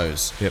sprinter's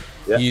pose.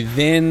 You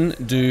then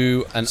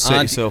do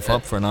set yourself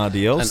up for an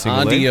RDL.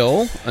 An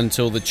RDL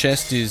until the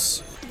chest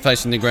is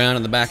facing the ground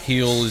and the back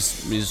heel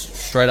is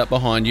straight up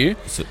behind you.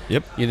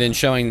 You're then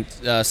showing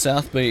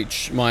South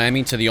Beach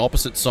Miami to the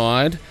opposite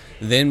side,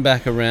 then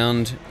back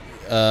around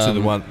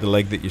to the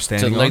leg that you're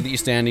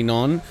standing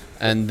on.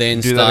 And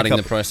then starting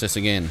the process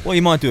again. Well,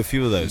 you might do a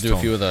few of those. A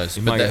few of those.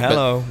 You might go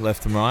hello,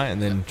 left and right, and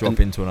then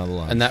drop into another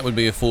line. And that would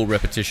be a full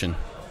repetition.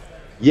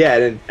 Yeah,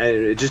 and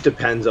it just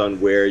depends on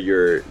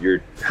where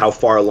how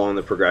far along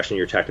the progression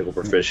your technical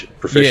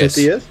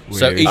proficiency is.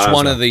 So each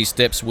one of these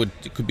steps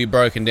could be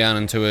broken down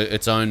into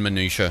its own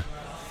minutia.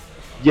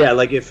 Yeah,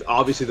 like if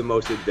obviously the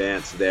most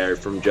advanced there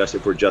if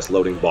we're just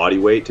loading body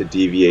weight to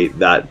deviate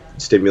that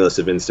stimulus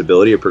of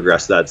instability or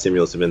progress that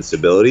stimulus of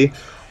instability,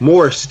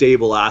 more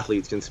stable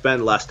athletes can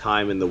spend less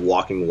time in the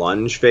walking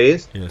lunge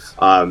phase,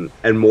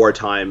 and more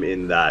time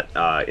in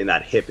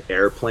that hip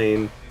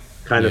airplane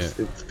kind of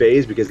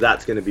phase, because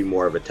that's going to be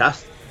more of a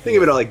test. Think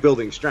of it like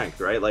building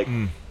strength, right? Like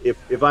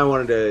if I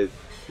wanted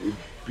to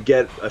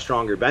get a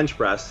stronger bench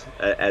press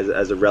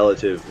as a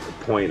relative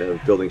point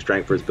of building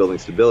strength versus building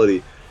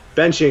stability,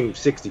 benching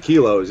 60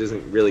 kilos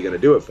isn't really going to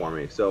do it for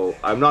me. So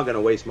I'm not going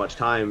to waste much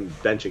time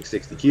benching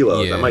 60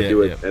 kilos. I might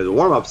do it as a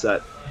warm-up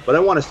set, but I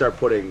want to start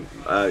putting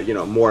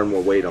more and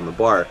more weight on the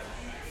bar.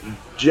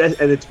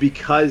 And it's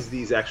because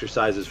these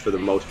exercises for the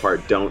most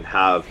part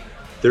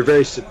they're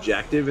very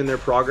subjective in their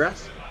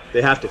progress.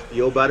 They have to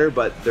feel better,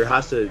 but there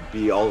has to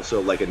be also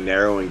like a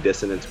narrowing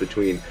dissonance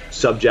between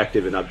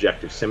subjective and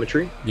objective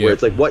symmetry, where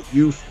it's like what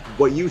you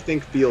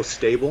think feels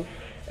stable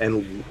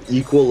and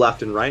equal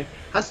left and right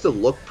has to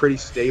look pretty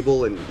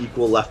stable and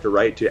equal left or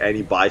right to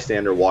any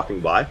bystander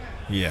walking by.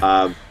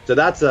 So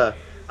that's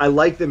I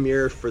like the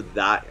mirror for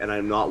that, and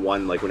I'm not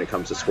one, like when it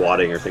comes to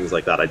squatting or things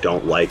like that, I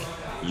don't like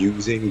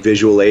using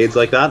visual aids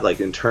like that, like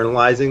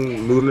internalizing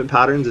movement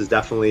patterns is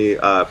definitely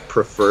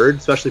preferred,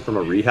 especially from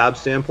a rehab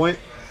standpoint.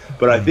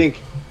 But I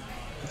think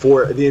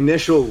for the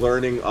initial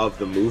learning of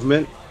the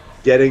movement,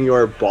 getting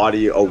your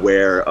body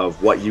aware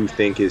of what you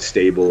think is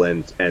stable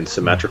and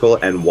symmetrical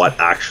and what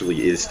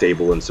actually is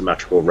stable and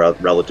symmetrical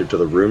relative to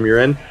the room you're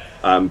in,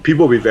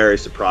 people will be very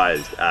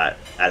surprised at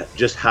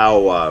just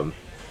how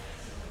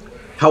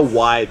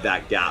wide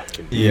that gap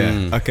can be.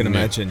 Yeah, I can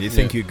imagine. You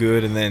think you're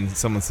good, and then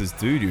someone says,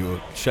 dude,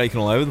 you're shaking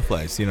all over the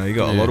place. You know, you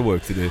got a lot of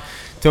work to do.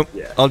 So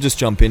I'll just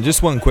jump in.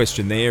 Just one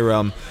question there.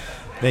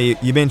 Now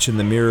you mentioned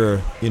the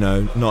mirror,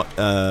 not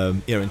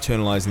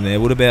internalizing there.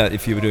 What about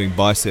if you were doing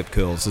bicep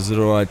curls? Is it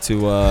all right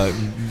to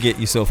get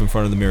yourself in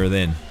front of the mirror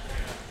then?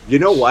 You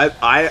know what?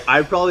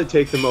 I probably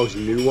take the most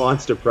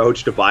nuanced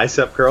approach to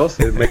bicep curls.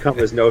 It may come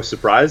as no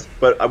surprise,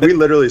 but we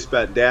literally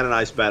Dan and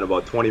I spent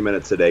about 20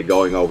 minutes a day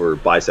going over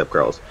bicep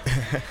curls.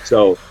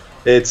 So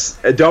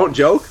don't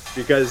joke,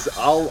 because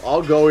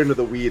I'll go into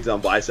the weeds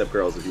on bicep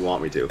curls if you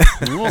want me to.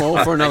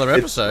 Oh, for another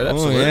episode,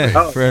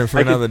 absolutely. For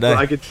another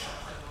day.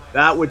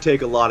 That would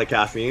take a lot of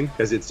caffeine,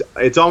 because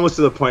it's almost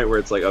to the point where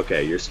it's like,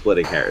 okay, you're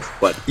splitting hairs.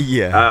 But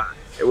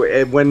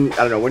when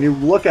you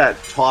look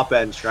at top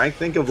end strength,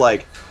 think of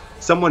like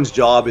someone's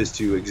job is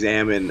to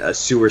examine a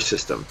sewer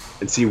system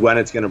and see when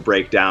it's going to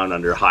break down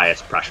under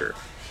highest pressure.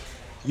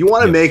 You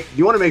want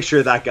to make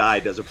sure that guy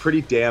does a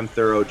pretty damn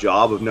thorough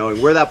job of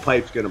knowing where that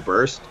pipe's going to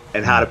burst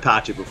and how to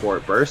patch it before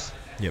it bursts.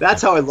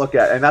 That's how I look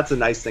at it. And that's the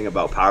nice thing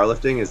about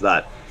powerlifting, is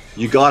that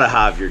you got to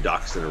have your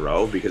ducks in a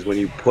row, because when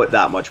you put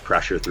that much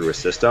pressure through a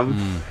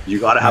system, you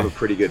got to have a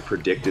pretty good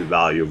predictive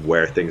value of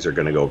where things are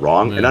going to go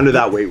wrong. And under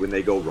that weight, when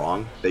they go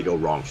wrong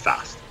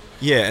fast.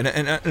 Yeah,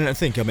 and I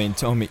think,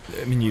 Tom,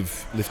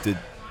 you've lifted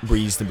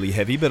reasonably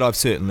heavy, but I've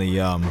certainly,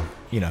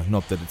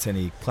 not that it's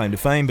any claim to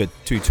fame, but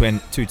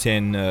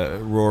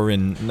 210 raw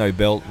in no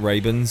belt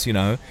Ravens,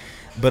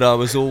 but I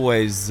was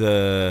always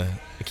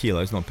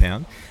kilos, not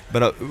pound,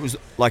 but it was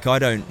like, I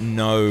don't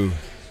know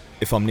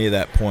if I'm near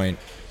that point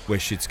where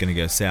shit's going to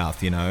go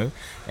south,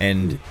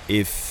 and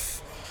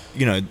if,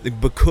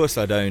 because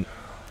I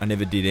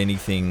never did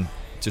anything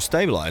to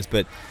stabilize,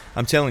 but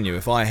I'm telling you,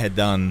 if I had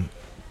done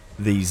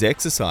these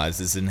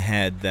exercises and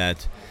had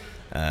that,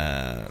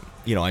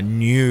 I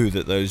knew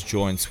that those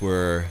joints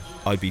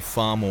I'd be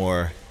far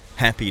more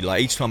happy.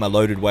 Like each time I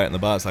loaded weight on the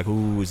bar, it's like,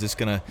 ooh, is this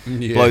going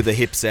to blow the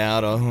hips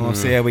out? I'll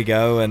see how we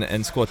go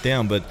and squat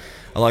down. But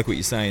I like what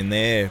you're saying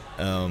there,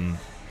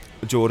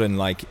 Jordan,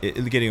 like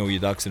getting all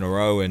your ducks in a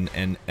row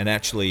and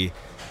actually,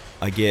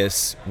 I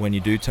guess when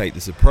you do take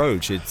this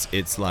approach,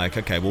 it's like,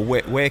 okay, well,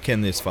 where can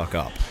this fuck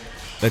up?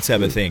 Let's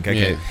have a think.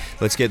 Okay,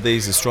 let's get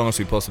these as strong as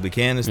we possibly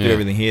can. Let's do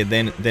everything here.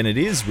 Then it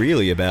is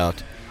really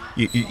about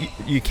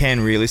you can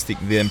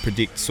realistically then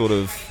predict sort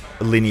of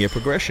a linear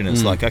progression.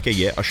 It's like,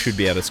 okay, I should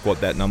be able to squat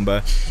that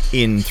number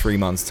in 3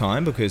 months'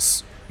 time,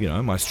 because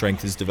my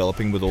strength is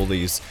developing with all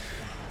these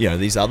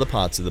these other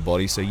parts of the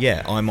body. So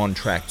I'm on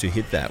track to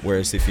hit that.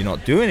 Whereas if you're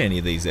not doing any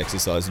of these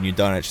exercises and you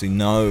don't actually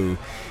know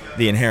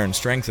the inherent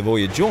strength of all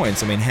your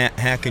joints,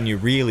 how can you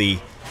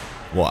really?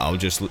 Well, I'll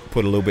just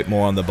put a little bit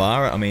more on the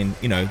bar.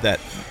 That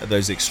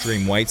those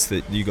extreme weights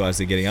that you guys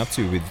are getting up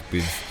to with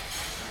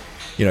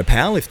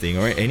powerlifting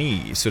or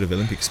any sort of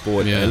Olympic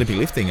sport, Olympic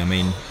lifting.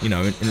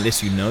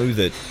 Unless you know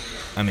that,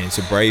 it's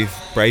a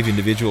brave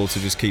individual to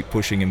just keep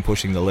pushing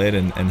the lead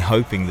and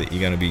hoping that you're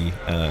going to be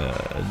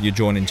your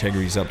joint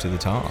integrity is up to the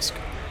task.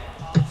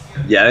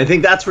 Yeah, I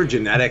think that's where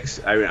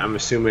genetics, I'm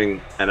assuming,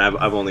 and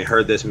I've only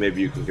heard this, maybe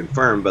you can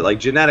confirm, but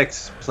like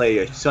genetics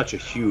play such a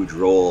huge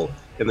role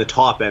in the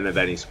top end of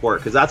any sport,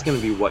 because that's going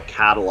to be what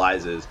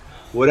catalyzes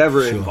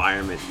whatever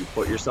environment you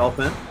put yourself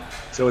in.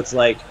 So it's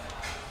like,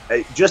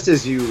 just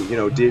as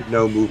you did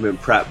no movement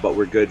prep, but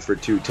we're good for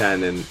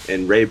 210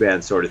 and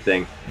Ray-Ban sort of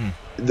thing.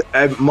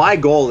 My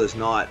goal is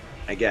not,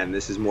 again,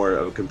 this is more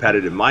of a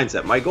competitive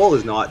mindset. My goal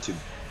is not to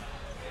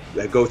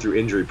go through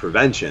injury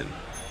prevention.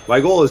 My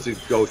goal is to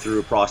go through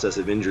a process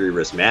of injury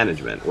risk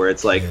management, where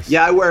it's like,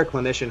 I wear a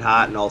clinician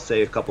hat and I'll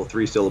say a couple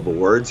 3-syllable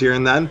words here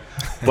and then,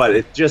 but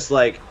it's just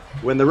like,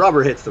 when the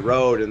rubber hits the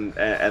road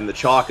and the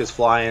chalk is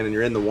flying and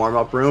you're in the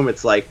warm-up room,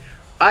 it's like,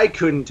 I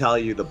couldn't tell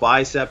you the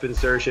bicep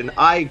insertion.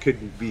 I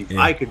could be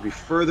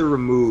further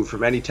removed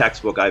from any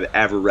textbook I've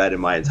ever read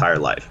in my entire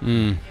life.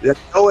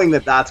 Knowing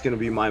that that's going to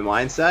be my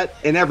mindset,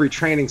 in every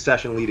training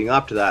session leading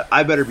up to that,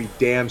 I better be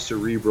damn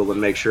cerebral and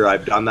make sure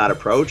I've done that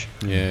approach.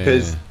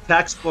 Because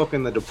textbook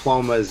and the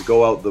diplomas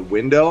go out the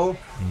window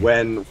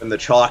when the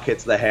chalk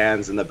hits the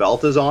hands and the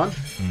belt is on.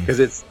 Because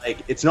it's like,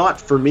 it's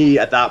not, for me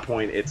at that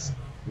point, it's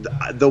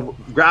the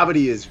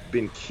gravity has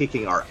been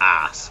kicking our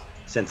ass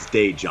since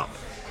day jump.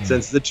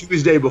 Since the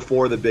Tuesday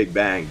before the Big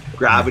Bang,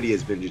 gravity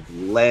has been just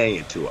laying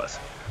it to us.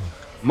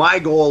 My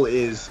goal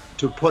is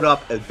to put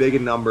up as big a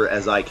number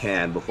as I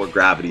can before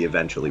gravity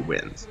eventually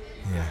wins.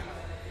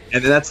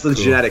 And that's the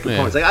genetic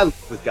components. Like, I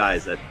live with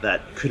guys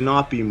that could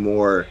not be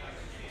more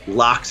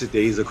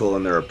lackadaisical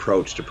in their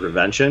approach to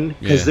prevention,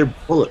 because they're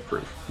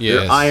bulletproof.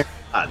 They're iron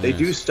They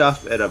do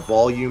stuff at a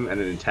volume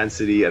and an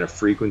intensity and a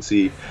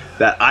frequency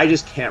that I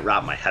just can't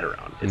wrap my head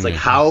around. It's like,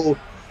 how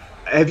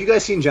have you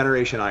guys seen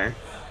Generation Iron?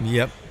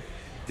 Yep.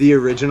 The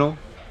original?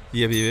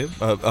 Yeah.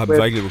 I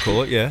vaguely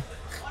recall it, yeah.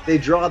 They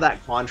draw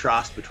that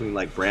contrast between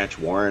like Branch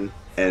Warren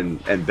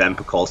and Ben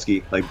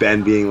Pekulski, like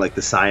Ben being like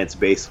the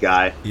science-based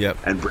guy,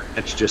 and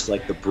Branch just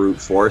like the brute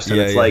force. And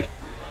it's like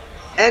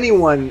any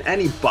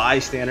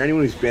bystander,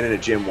 anyone who's been in a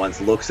gym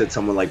once looks at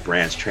someone like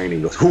Branch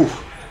training and goes, whew,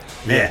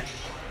 man,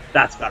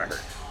 that's gotta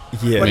hurt.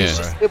 But he's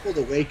just able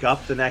to wake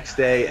up the next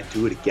day and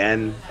do it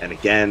again and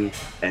again,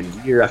 and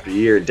year after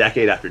year,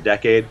 decade after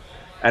decade.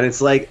 And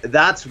it's like,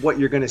 that's what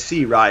you're going to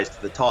see rise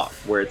to the top,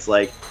 where it's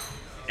like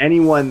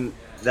anyone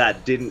that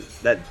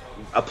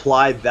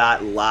applied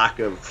that lack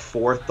of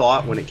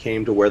forethought when it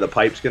came to where the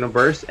pipe's going to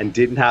burst and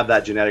didn't have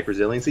that genetic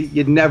resiliency,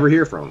 you'd never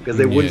hear from them, because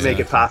they wouldn't make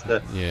it past a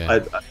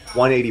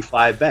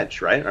 185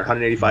 bench, right? Or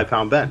 185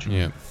 pound bench.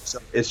 So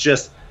it's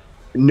just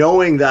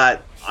knowing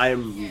that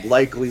I'm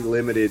likely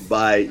limited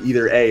by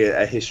either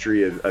A,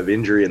 history of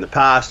injury in the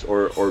past,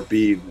 or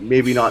B,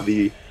 maybe not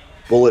the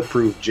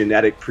bulletproof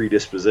genetic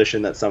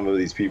predisposition that some of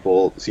these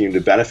people seem to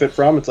benefit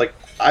from. It's like,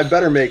 I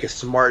better make as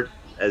smart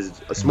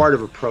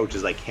of approach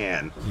as I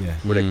can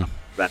when it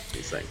comes to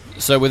these things.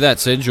 So with that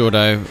said,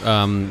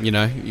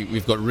 Jordo,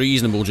 we've got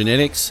reasonable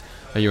genetics.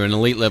 You're an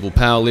elite level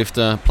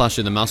powerlifter, plus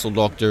you're the muscle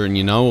doctor, and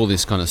you know all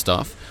this kind of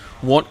stuff.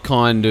 What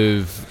kind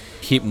of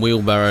hip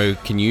wheelbarrow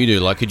can you do?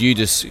 Like, could you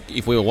just,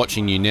 if we were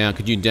watching you now,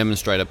 could you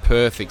demonstrate a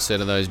perfect set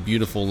of those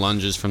beautiful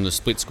lunges from the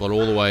split squat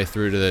all the way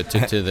through to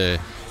the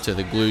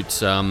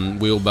glutes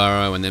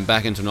wheelbarrow, and then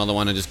back into another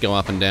one and just go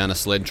up and down a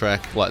sled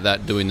track like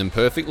that, doing them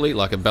perfectly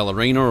like a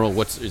ballerina? Or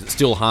is it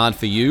still hard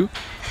for you?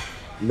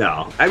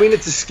 No, I mean,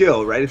 it's a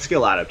skill, right? It's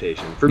skill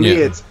adaptation. For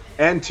me,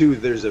 and two,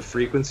 there's a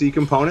frequency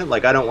component.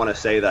 Like, I don't want to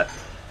say that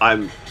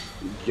I'm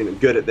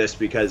good at this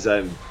because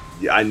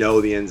I know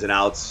the ins and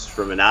outs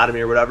from anatomy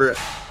or whatever.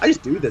 I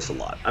just do this a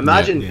lot.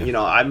 Imagine,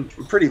 I'm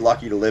pretty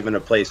lucky to live in a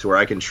place where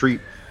I can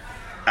treat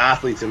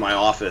athletes in my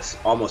office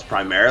almost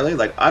primarily.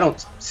 Like, I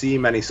don't see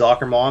many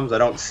soccer moms. I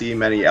don't see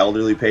many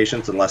elderly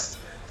patients unless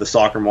the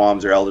soccer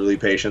moms or elderly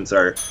patients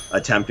are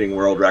attempting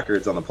world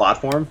records on the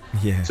platform.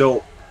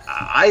 So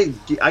I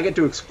get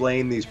to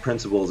explain these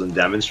principles and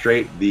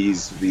demonstrate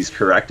these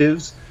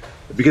correctives,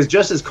 because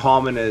just as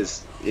common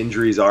as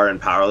injuries are in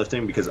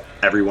powerlifting, because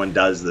everyone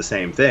does the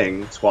same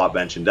thing, squat,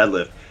 bench, and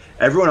deadlift,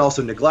 everyone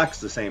also neglects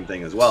the same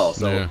thing as well.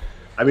 So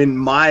I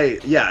mean,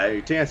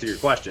 to answer your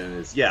question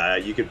is,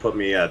 you could put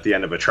me at the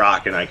end of a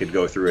track and I could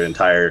go through an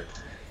entire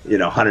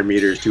 100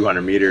 meters,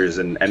 200 meters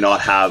and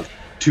not have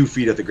 2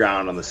 feet at the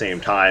ground on the same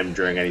time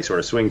during any sort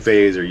of swing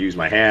phase or use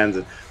my hands.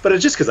 But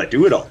it's just because I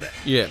do it all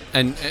day.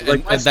 And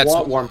my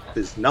squat warm-up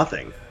is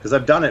nothing, because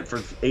I've done it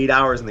for 8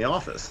 hours in the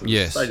office.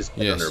 I just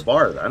get under a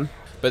bar then.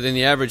 But then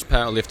the average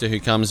powerlifter who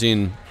comes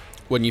in,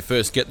 when you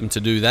first get them to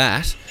do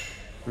that,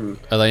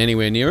 are they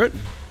anywhere near it?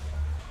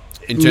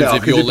 In terms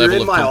of your level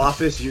of... in my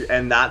office,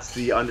 and that's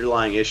the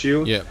underlying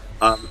issue.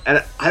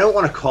 And I don't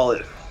want to call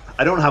it...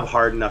 I don't have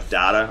hard enough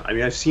data. I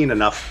mean, I've seen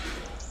enough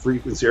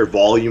frequency or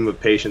volume of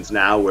patients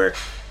now where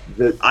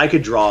I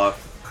could draw,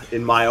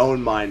 in my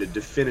own mind, a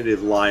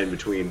definitive line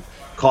between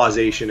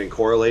causation and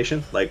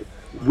correlation. Like,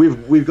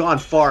 we've gone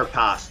far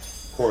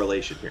past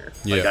correlation here.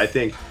 Like, I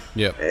think...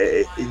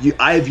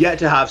 I have yet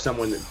to have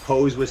someone that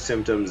pose with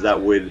symptoms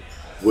that would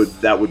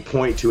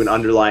point to an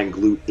underlying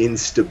glute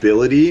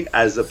instability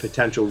as a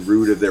potential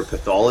root of their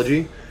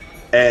pathology,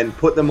 and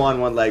put them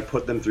on one leg,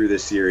 put them through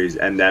this series,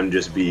 and them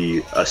just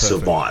be a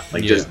savant,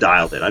 just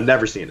dialed in. I've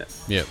never seen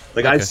it.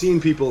 I've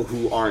seen people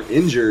who aren't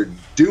injured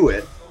do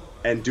it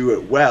and do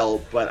it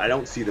well, but I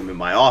don't see them in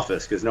my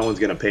office because no one's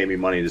going to pay me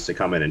money just to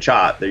come in and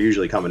chat. They're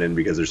usually coming in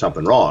because there's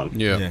something wrong.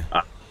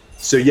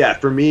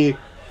 For me,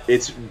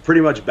 it's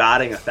pretty much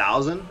batting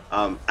 1,000.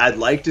 I'd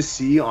like to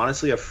see,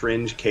 honestly, a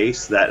fringe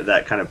case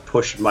that kind of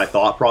pushed my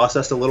thought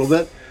process a little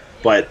bit,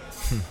 but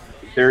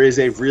there is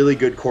a really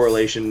good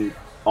correlation,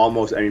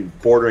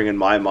 bordering in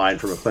my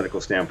mind from a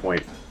clinical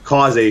standpoint,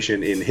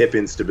 causation in hip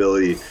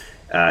instability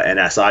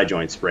and SI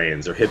joint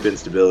sprains, or hip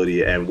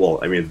instability and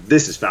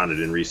this is founded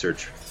in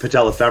research,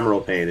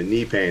 patellofemoral pain and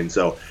knee pain.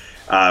 So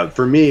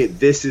for me,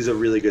 this is a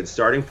really good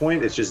starting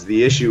point. It's just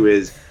the issue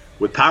is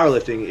with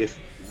powerlifting,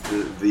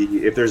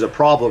 if there's a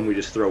problem, we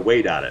just throw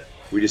weight at it.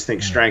 We just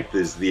think strength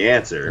is the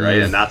answer,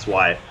 right? And that's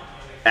why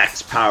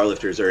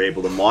ex-powerlifters are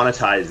able to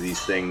monetize these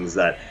things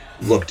that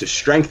look to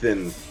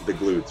strengthen the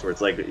glutes, where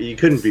it's like, you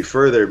couldn't be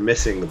further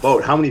missing the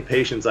boat. How many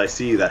patients I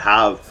see that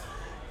have,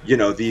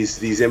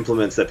 these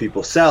implements that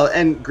people sell,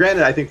 and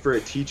granted, I think for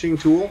a teaching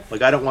tool,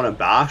 like, I don't want to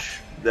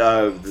bash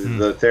the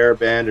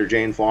TheraBand or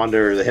Jane Fonda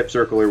or the Hip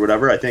Circle or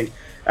whatever. I think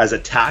as a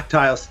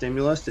tactile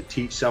stimulus to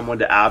teach someone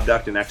to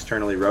abduct and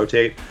externally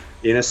rotate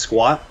in a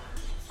squat,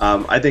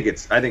 I think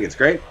it's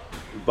great,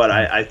 but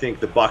I think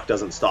the buck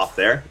doesn't stop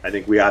there. I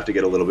think we have to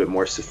get a little bit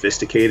more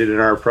sophisticated in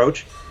our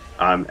approach.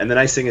 And the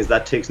nice thing is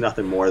that takes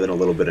nothing more than a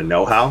little bit of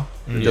know-how.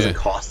 It doesn't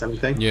cost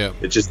anything.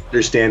 It's just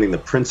understanding the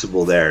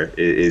principle there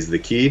is the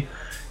key.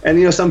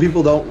 And some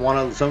people don't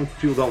want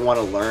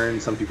to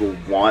learn. Some people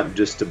want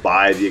just to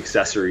buy the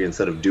accessory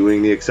instead of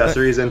doing the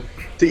accessories, and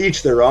to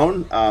each their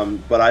own.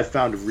 But I've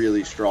found a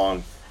really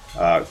strong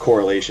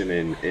correlation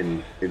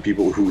in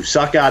people who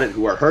suck at it,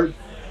 who are hurt,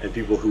 and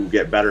people who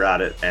get better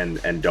at it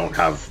and don't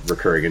have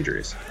recurring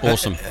injuries.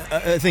 Awesome.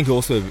 I think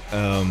also,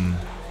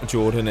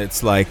 Jordan,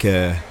 it's like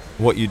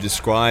what you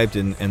described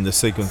and the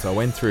sequence I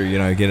went through,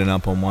 getting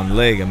up on one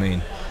leg. I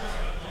mean,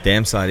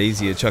 damn sight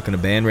easier chucking a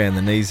band around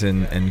the knees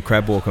and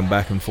crab walking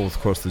back and forth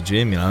across the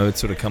gym. It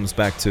sort of comes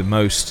back to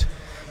most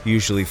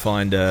usually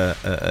find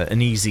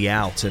an easy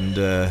out and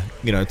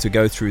to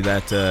go through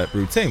that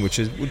routine, which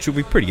will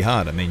be pretty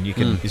hard. I mean, you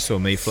saw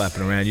me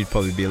flapping around, you'd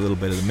probably be a little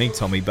better than me,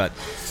 Tommy, but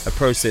a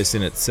process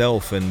in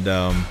itself. And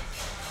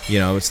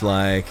it's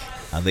like,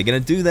 are they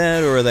going to do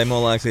that, or are they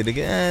more likely to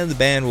get the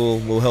band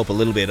will help a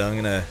little bit?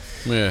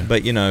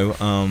 But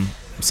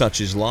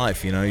such is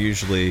life.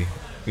 Usually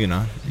you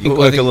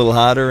work a little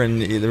harder and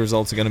the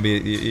results are going to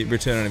be,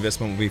 return on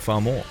investment will be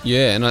far more.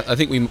 Yeah, and I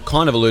think we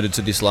kind of alluded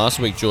to this last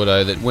week,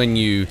 Jordo, that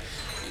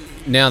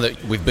now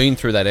that we've been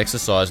through that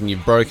exercise and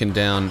you've broken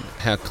down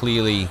how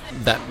clearly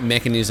that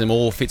mechanism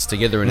all fits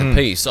together in a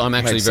piece, I'm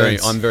actually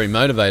very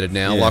motivated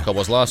now, like I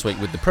was last week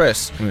with the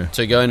press,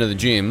 to go into the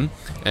gym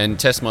and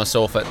test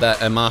myself at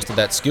that and master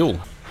that skill.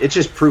 It's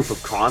just proof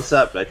of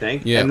concept, I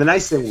think. Yeah. And the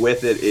nice thing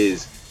with it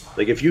is,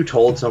 like, if you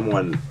told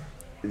someone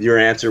your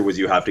answer was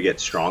you have to get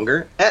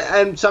stronger,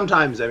 and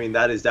sometimes, I mean,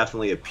 that is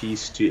definitely a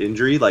piece to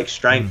injury. Like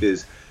strength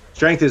is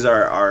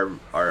our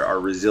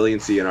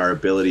resiliency and our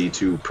ability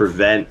to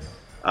prevent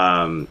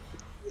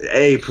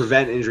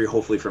injury,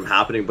 hopefully, from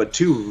happening, but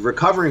two,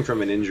 recovering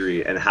from an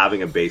injury and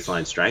having a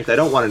baseline strength. I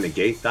don't want to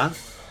negate that,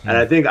 and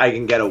I think I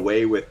can get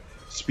away with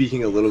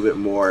speaking a little bit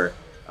more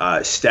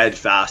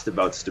steadfast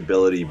about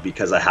stability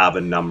because I have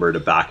a number to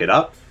back it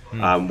up.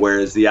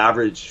 Whereas the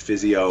average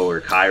physio or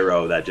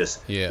chiro that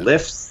just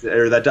lifts,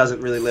 or that doesn't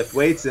really lift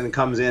weights and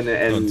comes in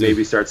and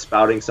maybe starts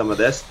spouting some of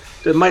this,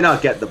 it might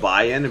not get the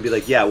buy-in and be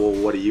like, yeah, well,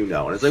 what do you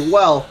know? And it's like,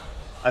 well,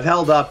 I've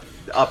held up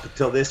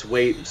till this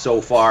weight so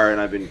far, and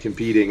I've been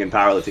competing in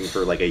powerlifting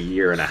for like a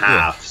year and a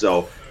half,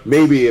 so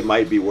maybe it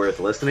might be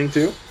worth listening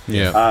to.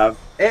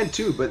 And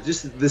two, but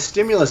just the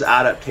stimulus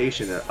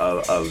adaptation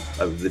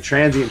of the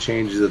transient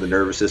changes of the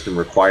nervous system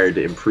required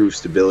to improve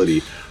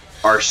stability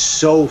are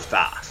so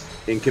fast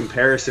in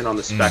comparison on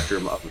the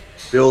spectrum of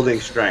building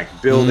strength,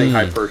 building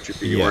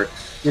hypertrophy, or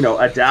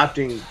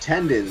adapting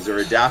tendons or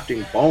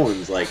adapting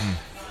bones. Like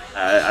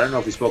I don't know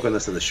if we spoke on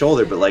this in the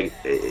shoulder, but like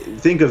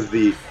think of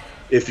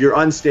if you're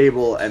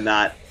unstable and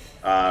that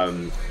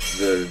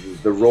the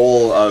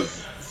role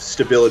of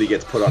stability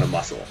gets put on a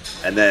muscle,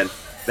 and then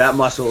that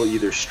muscle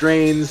either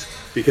strains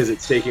because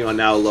it's taking on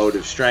now a load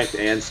of strength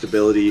and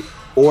stability,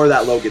 or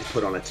that load gets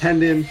put on a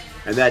tendon,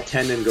 and that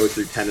tendon goes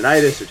through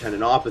tendonitis or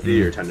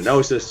tendinopathy or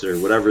tendinosis or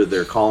whatever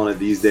they're calling it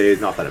these days,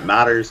 not that it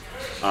matters.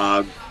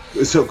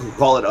 So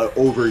call it an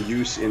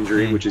overuse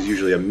injury, which is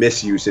usually a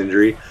misuse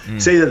injury.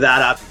 Say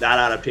that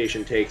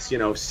adaptation takes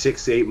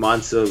 6 to 8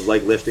 months of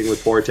like lifting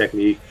with poor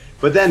technique,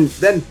 but then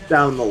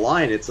down the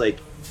line it's like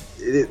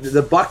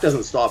the buck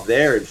doesn't stop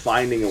there in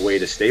finding a way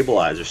to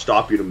stabilize or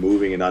stop you to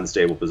moving in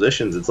unstable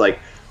positions. It's like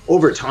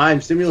over time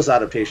stimulus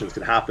adaptations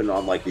can happen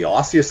on like the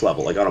osseous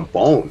level, like on a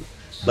bone.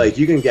 Like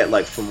you can get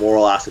like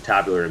femoral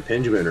acetabular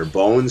impingement or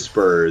bone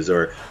spurs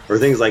or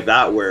things like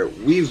that, where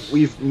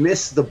we've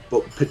missed the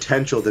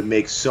potential to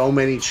make so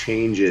many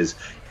changes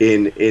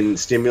in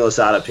stimulus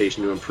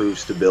adaptation to improve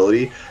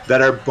stability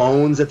that our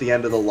bones at the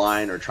end of the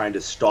line are trying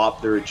to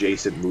stop their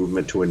adjacent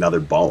movement to another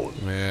bone.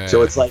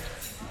 So it's like,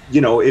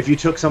 if you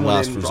took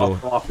someone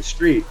off the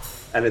street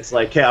and it's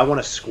like, hey, I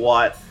want to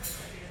squat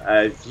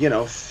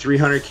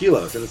 300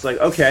 kilos, and it's like,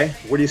 okay,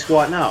 what do you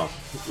squat now?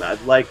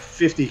 Like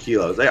 50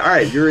 kilos. Like, all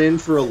right, you're in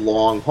for a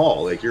long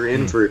haul. Like you're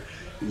in for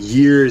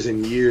years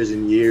and years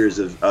and years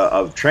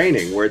of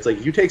training, where it's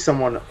like you take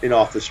someone in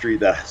off the street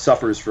that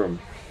suffers from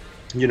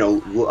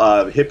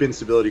hip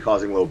instability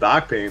causing low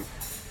back pain,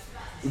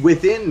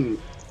 within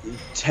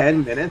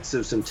 10 minutes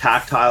of some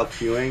tactile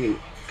cueing and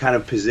kind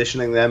of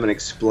positioning them and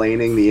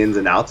explaining the ins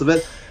and outs of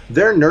it,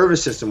 their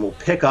nervous system will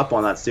pick up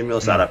on that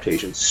stimulus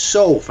adaptation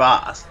so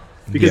fast.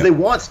 Because they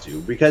want to,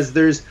 because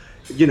there's,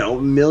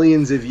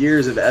 millions of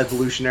years of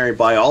evolutionary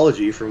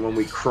biology from when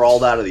we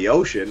crawled out of the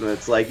ocean.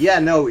 It's like,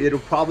 it'll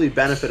probably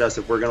benefit us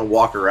if we're going to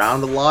walk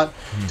around a lot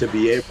to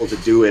be able to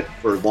do it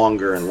for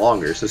longer and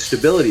longer. So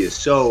stability is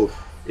so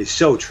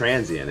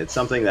transient. It's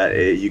something that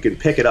you can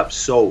pick it up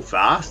so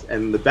fast,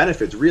 and the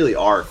benefits really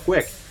are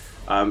quick.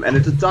 And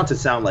it's not to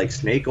sound like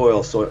snake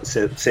oil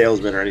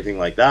salesman or anything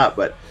like that,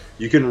 but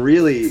you can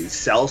really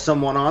sell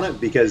someone on it,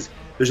 because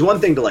there's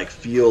one thing to like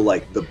feel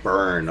like the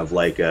burn of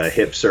like a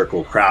hip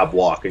circle crab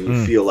walk, and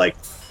you feel like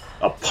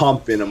a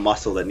pump in a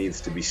muscle that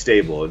needs to be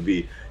stable. It'd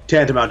be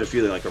tantamount to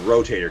feeling like a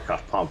rotator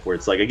cuff pump, where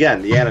it's like,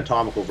 again, the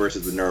anatomical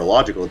versus the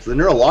neurological. It's the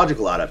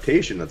neurological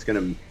adaptation that's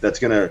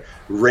gonna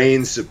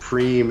reign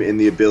supreme in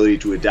the ability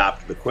to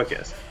adapt the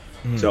quickest.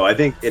 So I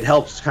think it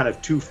helps kind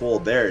of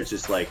twofold there. It's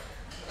just like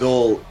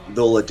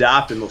they'll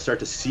adapt and they'll start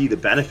to see the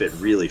benefit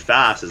really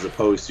fast, as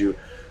opposed to,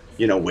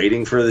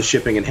 waiting for the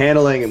shipping and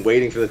handling and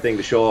waiting for the thing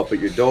to show up at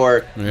your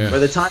door. Yeah. By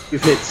the time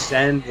you've hit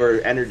send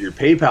or entered your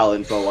PayPal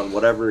info on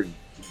whatever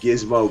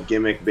gizmo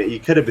gimmick, you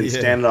could have been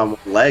standing on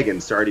one leg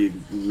and started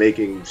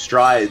making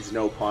strides,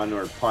 no pun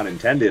or pun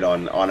intended,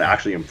 on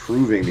actually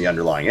improving the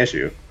underlying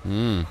issue.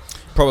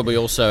 Probably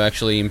also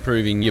actually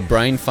improving your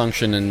brain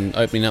function and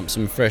opening up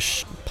some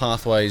fresh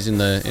pathways in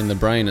the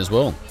brain as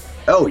well.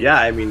 Oh yeah,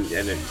 I mean,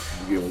 and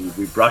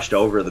we brushed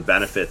over the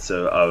benefits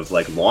of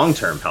like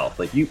long-term health.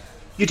 Like you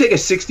take a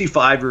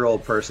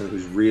 65-year-old person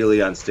who's really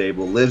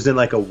unstable, lives in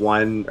like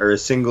a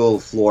single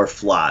floor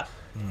flat.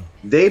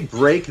 They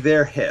break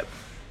their hip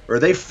or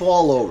they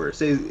fall over. I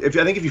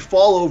think if you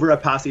fall over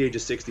past the age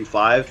of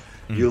 65,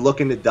 you're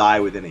looking to die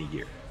within a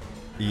year.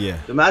 Yeah.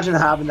 Imagine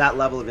having that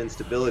level of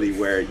instability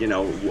where,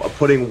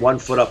 putting one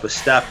foot up a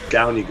step,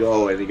 down you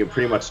go, and you can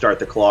pretty much start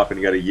the clock and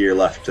you got a year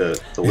left to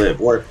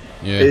live. Or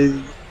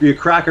you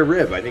crack a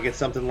rib. I think it's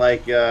something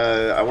like,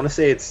 I want to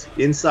say it's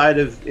inside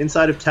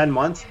of 10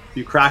 months. If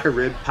you crack a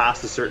rib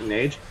past a certain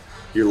age,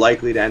 you're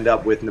likely to end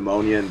up with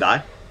pneumonia and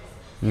die.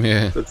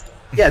 Yeah. So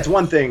it's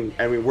one thing.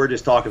 I mean, we're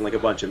just talking like a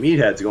bunch of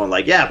meatheads going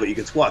like, yeah, but you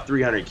can squat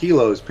 300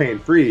 kilos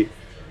pain-free.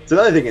 It's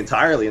another thing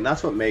entirely, and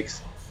that's what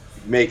makes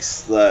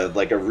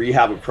like a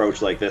rehab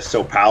approach like this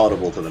so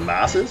palatable to the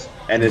masses.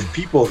 And as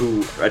people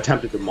who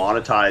attempted to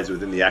monetize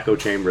within the echo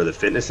chamber of the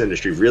fitness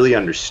industry really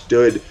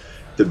understood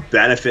the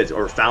benefits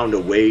or found a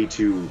way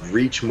to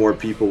reach more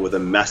people with a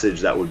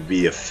message that would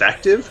be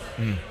effective,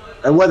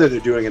 and whether they're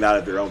doing it out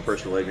of their own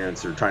personal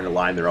ignorance or trying to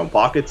line their own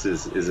pockets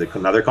is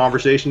another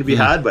conversation to be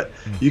had. But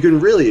you can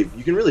really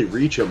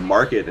reach a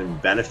market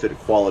and benefit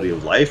quality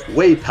of life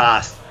way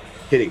past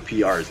hitting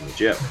PRs in the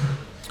gym.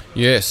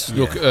 Yes,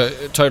 look,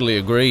 totally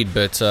agreed,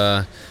 but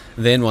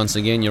then once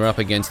again you're up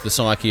against the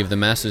psyche of the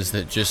masses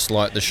that just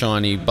like the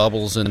shiny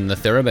bubbles and the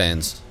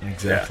TheraBands.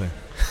 Exactly. Yeah.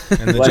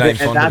 And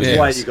that's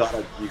why you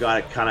gotta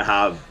kind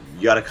of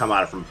come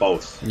at it from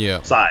both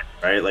sides,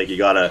 right? Like you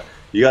gotta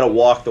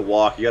walk the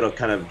walk. You gotta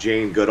kind of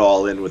Jane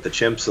Goodall in with the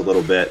chimps a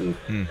little bit and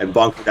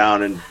bunker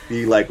down and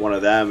be like one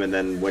of them. And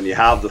then when you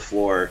have the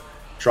floor,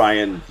 try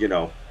and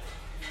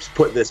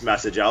put this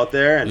message out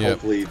there, and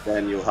hopefully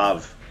then you'll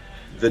have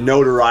the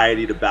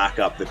notoriety to back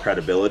up the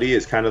credibility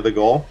is kind of the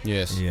goal.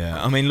 Yes.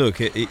 Yeah. I mean,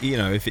 look,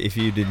 if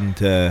you didn't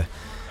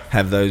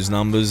have those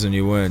numbers and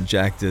you weren't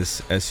jacked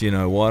as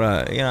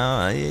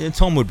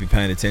Tom would be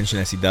paying attention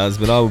as he does,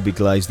 but I would be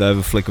glazed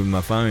over flicking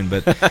my phone.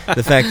 But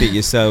the fact that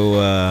you're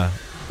so,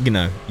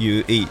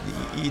 you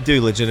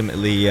do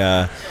legitimately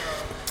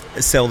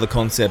sell the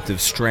concept of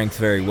strength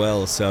very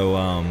well.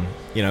 So,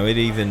 it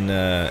even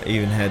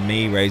had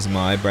me raising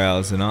my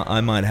eyebrows, and I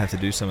might have to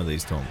do some of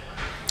these, Tom.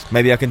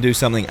 Maybe I can do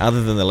something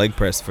other than the leg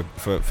press for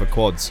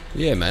quads.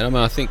 Yeah, mate. I mean,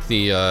 I think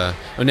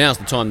now's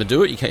the time to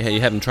do it. You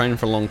haven't trained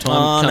for a long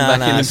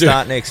time.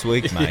 Start next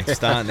week, mate.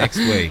 Start next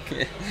week.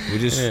 We're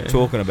just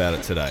talking about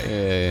it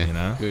today.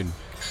 Yeah. Good.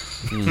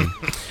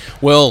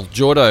 Well,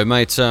 Jordo,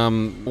 mate.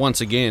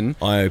 Once again,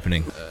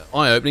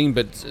 eye-opening,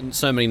 but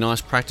so many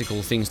nice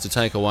practical things to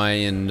take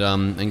away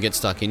and get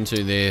stuck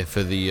into there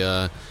for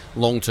the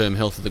long-term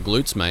health of the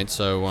glutes, mate.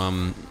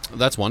 So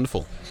that's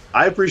wonderful.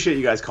 I appreciate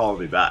you guys calling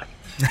me back.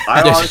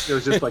 I honestly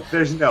was just like,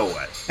 there's no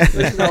way.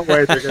 There's no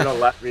way they're going to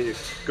let me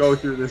go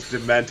through this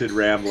demented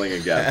rambling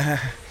again.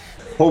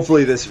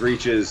 Hopefully this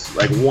reaches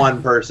like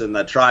one person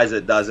that tries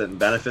it, does it, and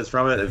benefits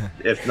from it.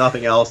 If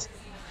nothing else,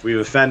 we've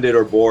offended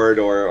or bored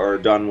or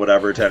done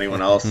whatever to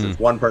anyone else. If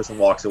one person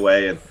walks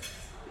away and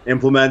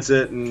implements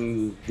it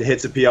and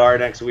hits a PR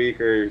next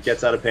week or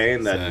gets out of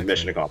pain, then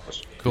mission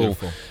accomplished. Cool.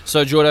 Beautiful.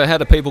 So, Jordo, how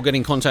do people get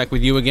in contact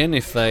with you again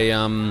if they're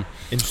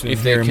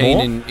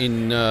keen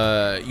in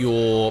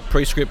your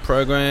Prescript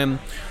program?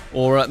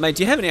 Or, mate,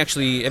 do you have have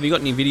you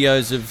got any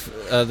videos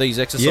of these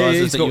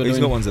exercises that you're doing? He's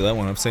got ones of that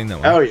one. I've seen that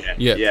one. Oh,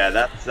 yeah.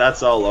 Yeah,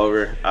 that's all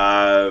over.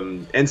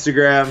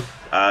 Instagram.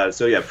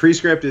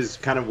 Prescript is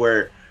kind of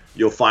where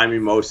you'll find me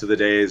most of the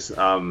days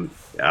in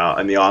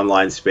the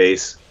online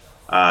space.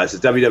 It's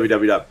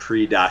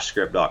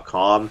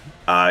www.pre-script.com.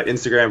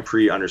 Instagram,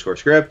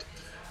 pre_script.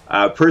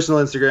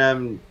 Personal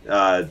Instagram,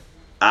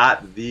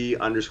 at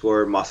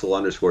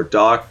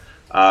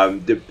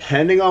 @the_muscle_doc.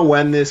 Depending on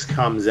when this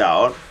comes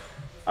out,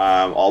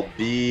 I'll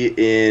be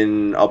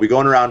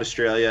going around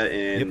Australia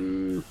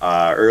in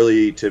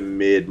early to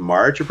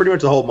mid-March, or pretty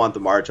much the whole month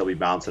of March. I'll be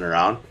bouncing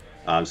around.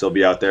 So I'll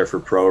be out there for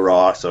Pro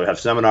Raw. So I have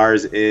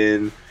seminars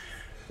in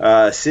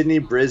Sydney,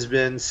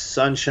 Brisbane,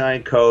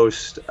 Sunshine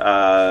Coast,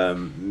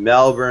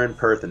 Melbourne,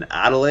 Perth, and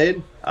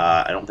Adelaide.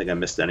 I don't think I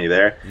missed any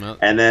there. No.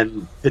 And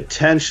then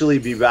potentially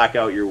be back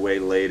out your way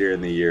later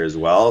in the year as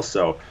well.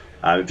 So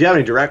if you have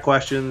any direct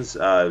questions,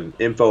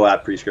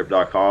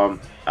 info@prescript.com.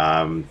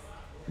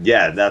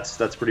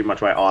 That's pretty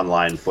much my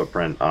online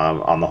footprint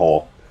on the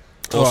whole.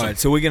 Awesome. All right,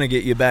 so we're going to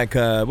get you back.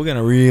 We're going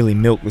to really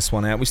milk this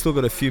one out. We still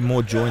got a few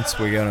more joints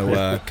we're going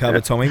to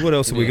cover, Tommy. What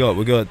else have we got?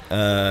 We got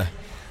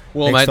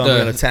Well, next mate, time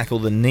we're going to tackle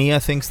the knee, I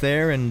think's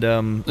there, and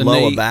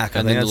lower knee, back.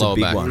 I think that's a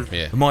big one.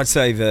 Yeah. I might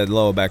save the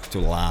lower back to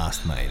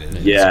last, mate.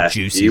 It's yeah, a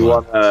juicy you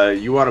one.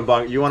 want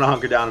to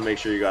hunker down and make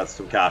sure you got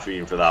some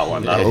caffeine for that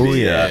one. That'll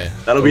be an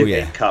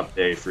 8-cup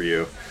day for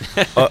you.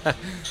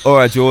 All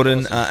right,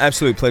 Jordan.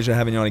 Absolute pleasure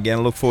having you on again.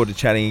 I look forward to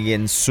chatting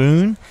again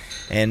soon,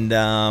 and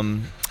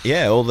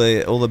all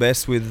the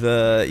best with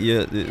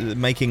your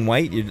making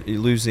weight. You're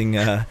losing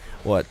 10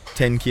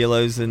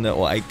 kilos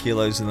or 8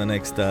 kilos in the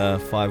next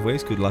 5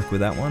 weeks. Good luck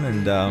with that one.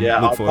 And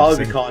I'll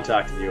probably be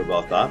contacting you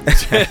about that.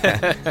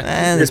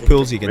 There's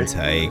pills you can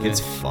take. It's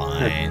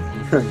fine.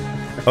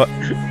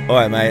 All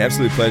right, mate.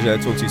 Absolute pleasure.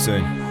 Talk to you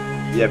soon.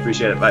 Yeah,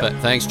 appreciate it. Bye.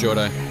 Thanks,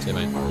 Jordo. See you,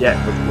 mate.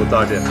 Yeah, we'll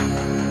talk to you.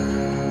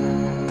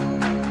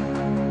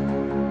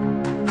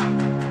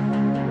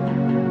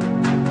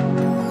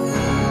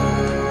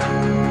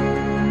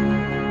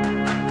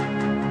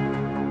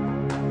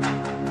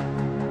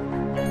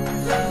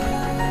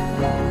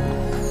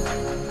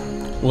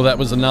 Well, that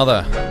was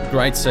another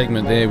great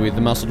segment there with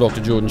the Muscle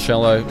Doctor Jordan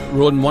Shallow.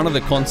 Rawdon, one of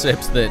the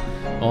concepts that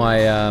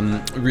I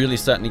really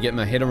starting to get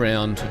my head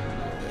around,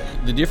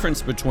 the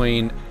difference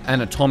between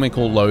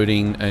anatomical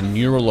loading and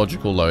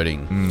neurological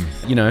loading.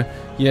 You know,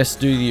 yes,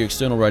 do the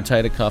external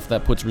rotator cuff,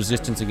 that puts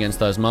resistance against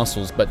those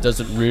muscles, but does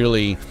it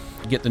really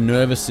get the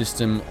nervous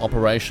system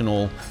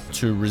operational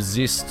to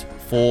resist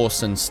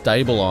force and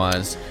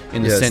stabilize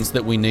in the sense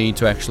that we need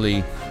to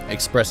actually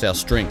express our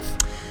strength?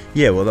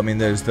 Yeah, well, I mean,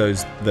 those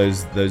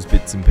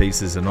bits and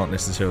pieces are not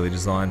necessarily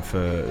designed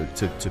to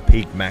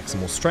peak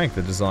maximal strength.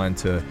 They're designed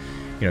to,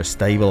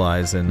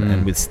 stabilize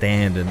and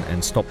withstand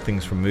and stop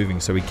things from moving.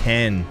 So we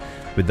can,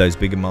 with those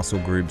bigger muscle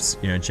groups,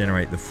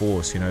 generate the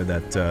force.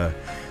 That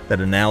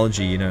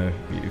analogy, you're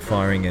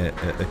firing a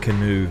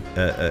canoe,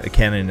 a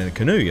cannon in a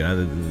canoe.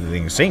 The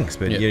thing sinks,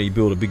 but you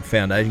build a big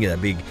foundation, you get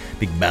that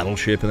big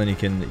battleship, and then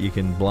you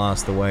can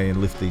blast away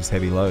and lift these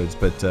heavy loads.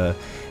 But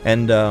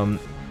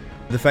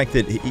the fact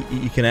that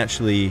you can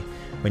actually,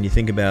 when you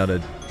think about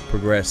it,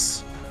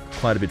 progress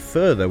quite a bit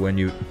further when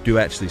you do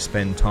actually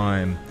spend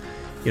time,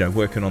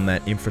 working on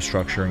that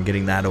infrastructure and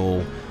getting that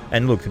all.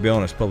 And look, to be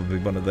honest, probably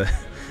one of the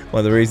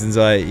reasons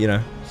I,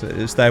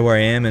 stay where I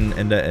am,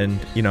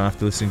 and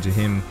after listening to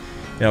him,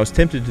 I was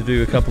tempted to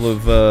do a couple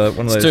of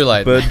one of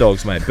those bird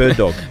dogs, mate. Bird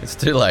dog. It's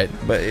too late.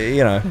 But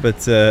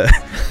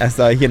as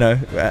I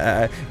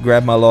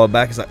grab my lower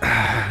back, it's like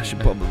I should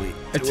probably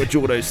do what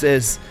Jordo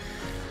says.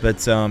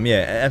 But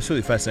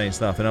absolutely fascinating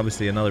stuff, and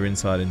obviously another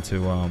insight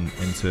into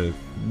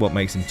what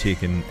makes him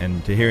tick,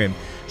 and to hear him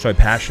so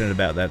passionate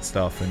about that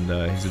stuff,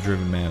 and he's a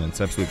driven man. It's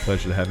an absolute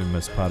pleasure to have him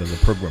as part of the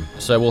program.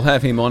 So we'll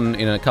have him on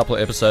in a couple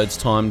of episodes'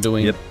 time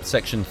doing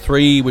section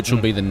 3, which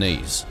will be the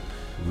knees.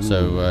 Ooh.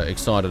 So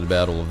excited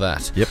about all of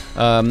that. Yep.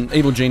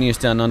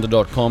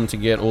 EvilGeniusDownUnder.com to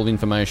get all the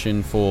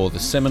information for the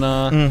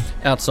seminar.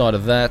 Outside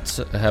of that,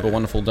 have a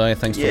wonderful day.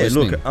 Thanks for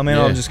listening. Look, I'm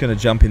just going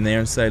to jump in there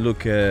and say,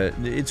 look,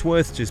 it's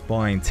worth just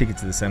buying tickets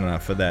to the seminar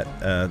for that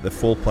the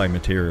foreplay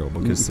material,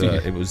 because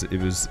it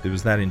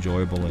was that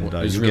enjoyable, and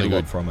you really get a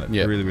lot from it.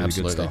 Yeah, really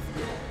absolutely. good stuff.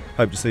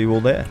 Hope to see you all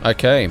there.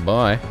 Okay,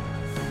 bye.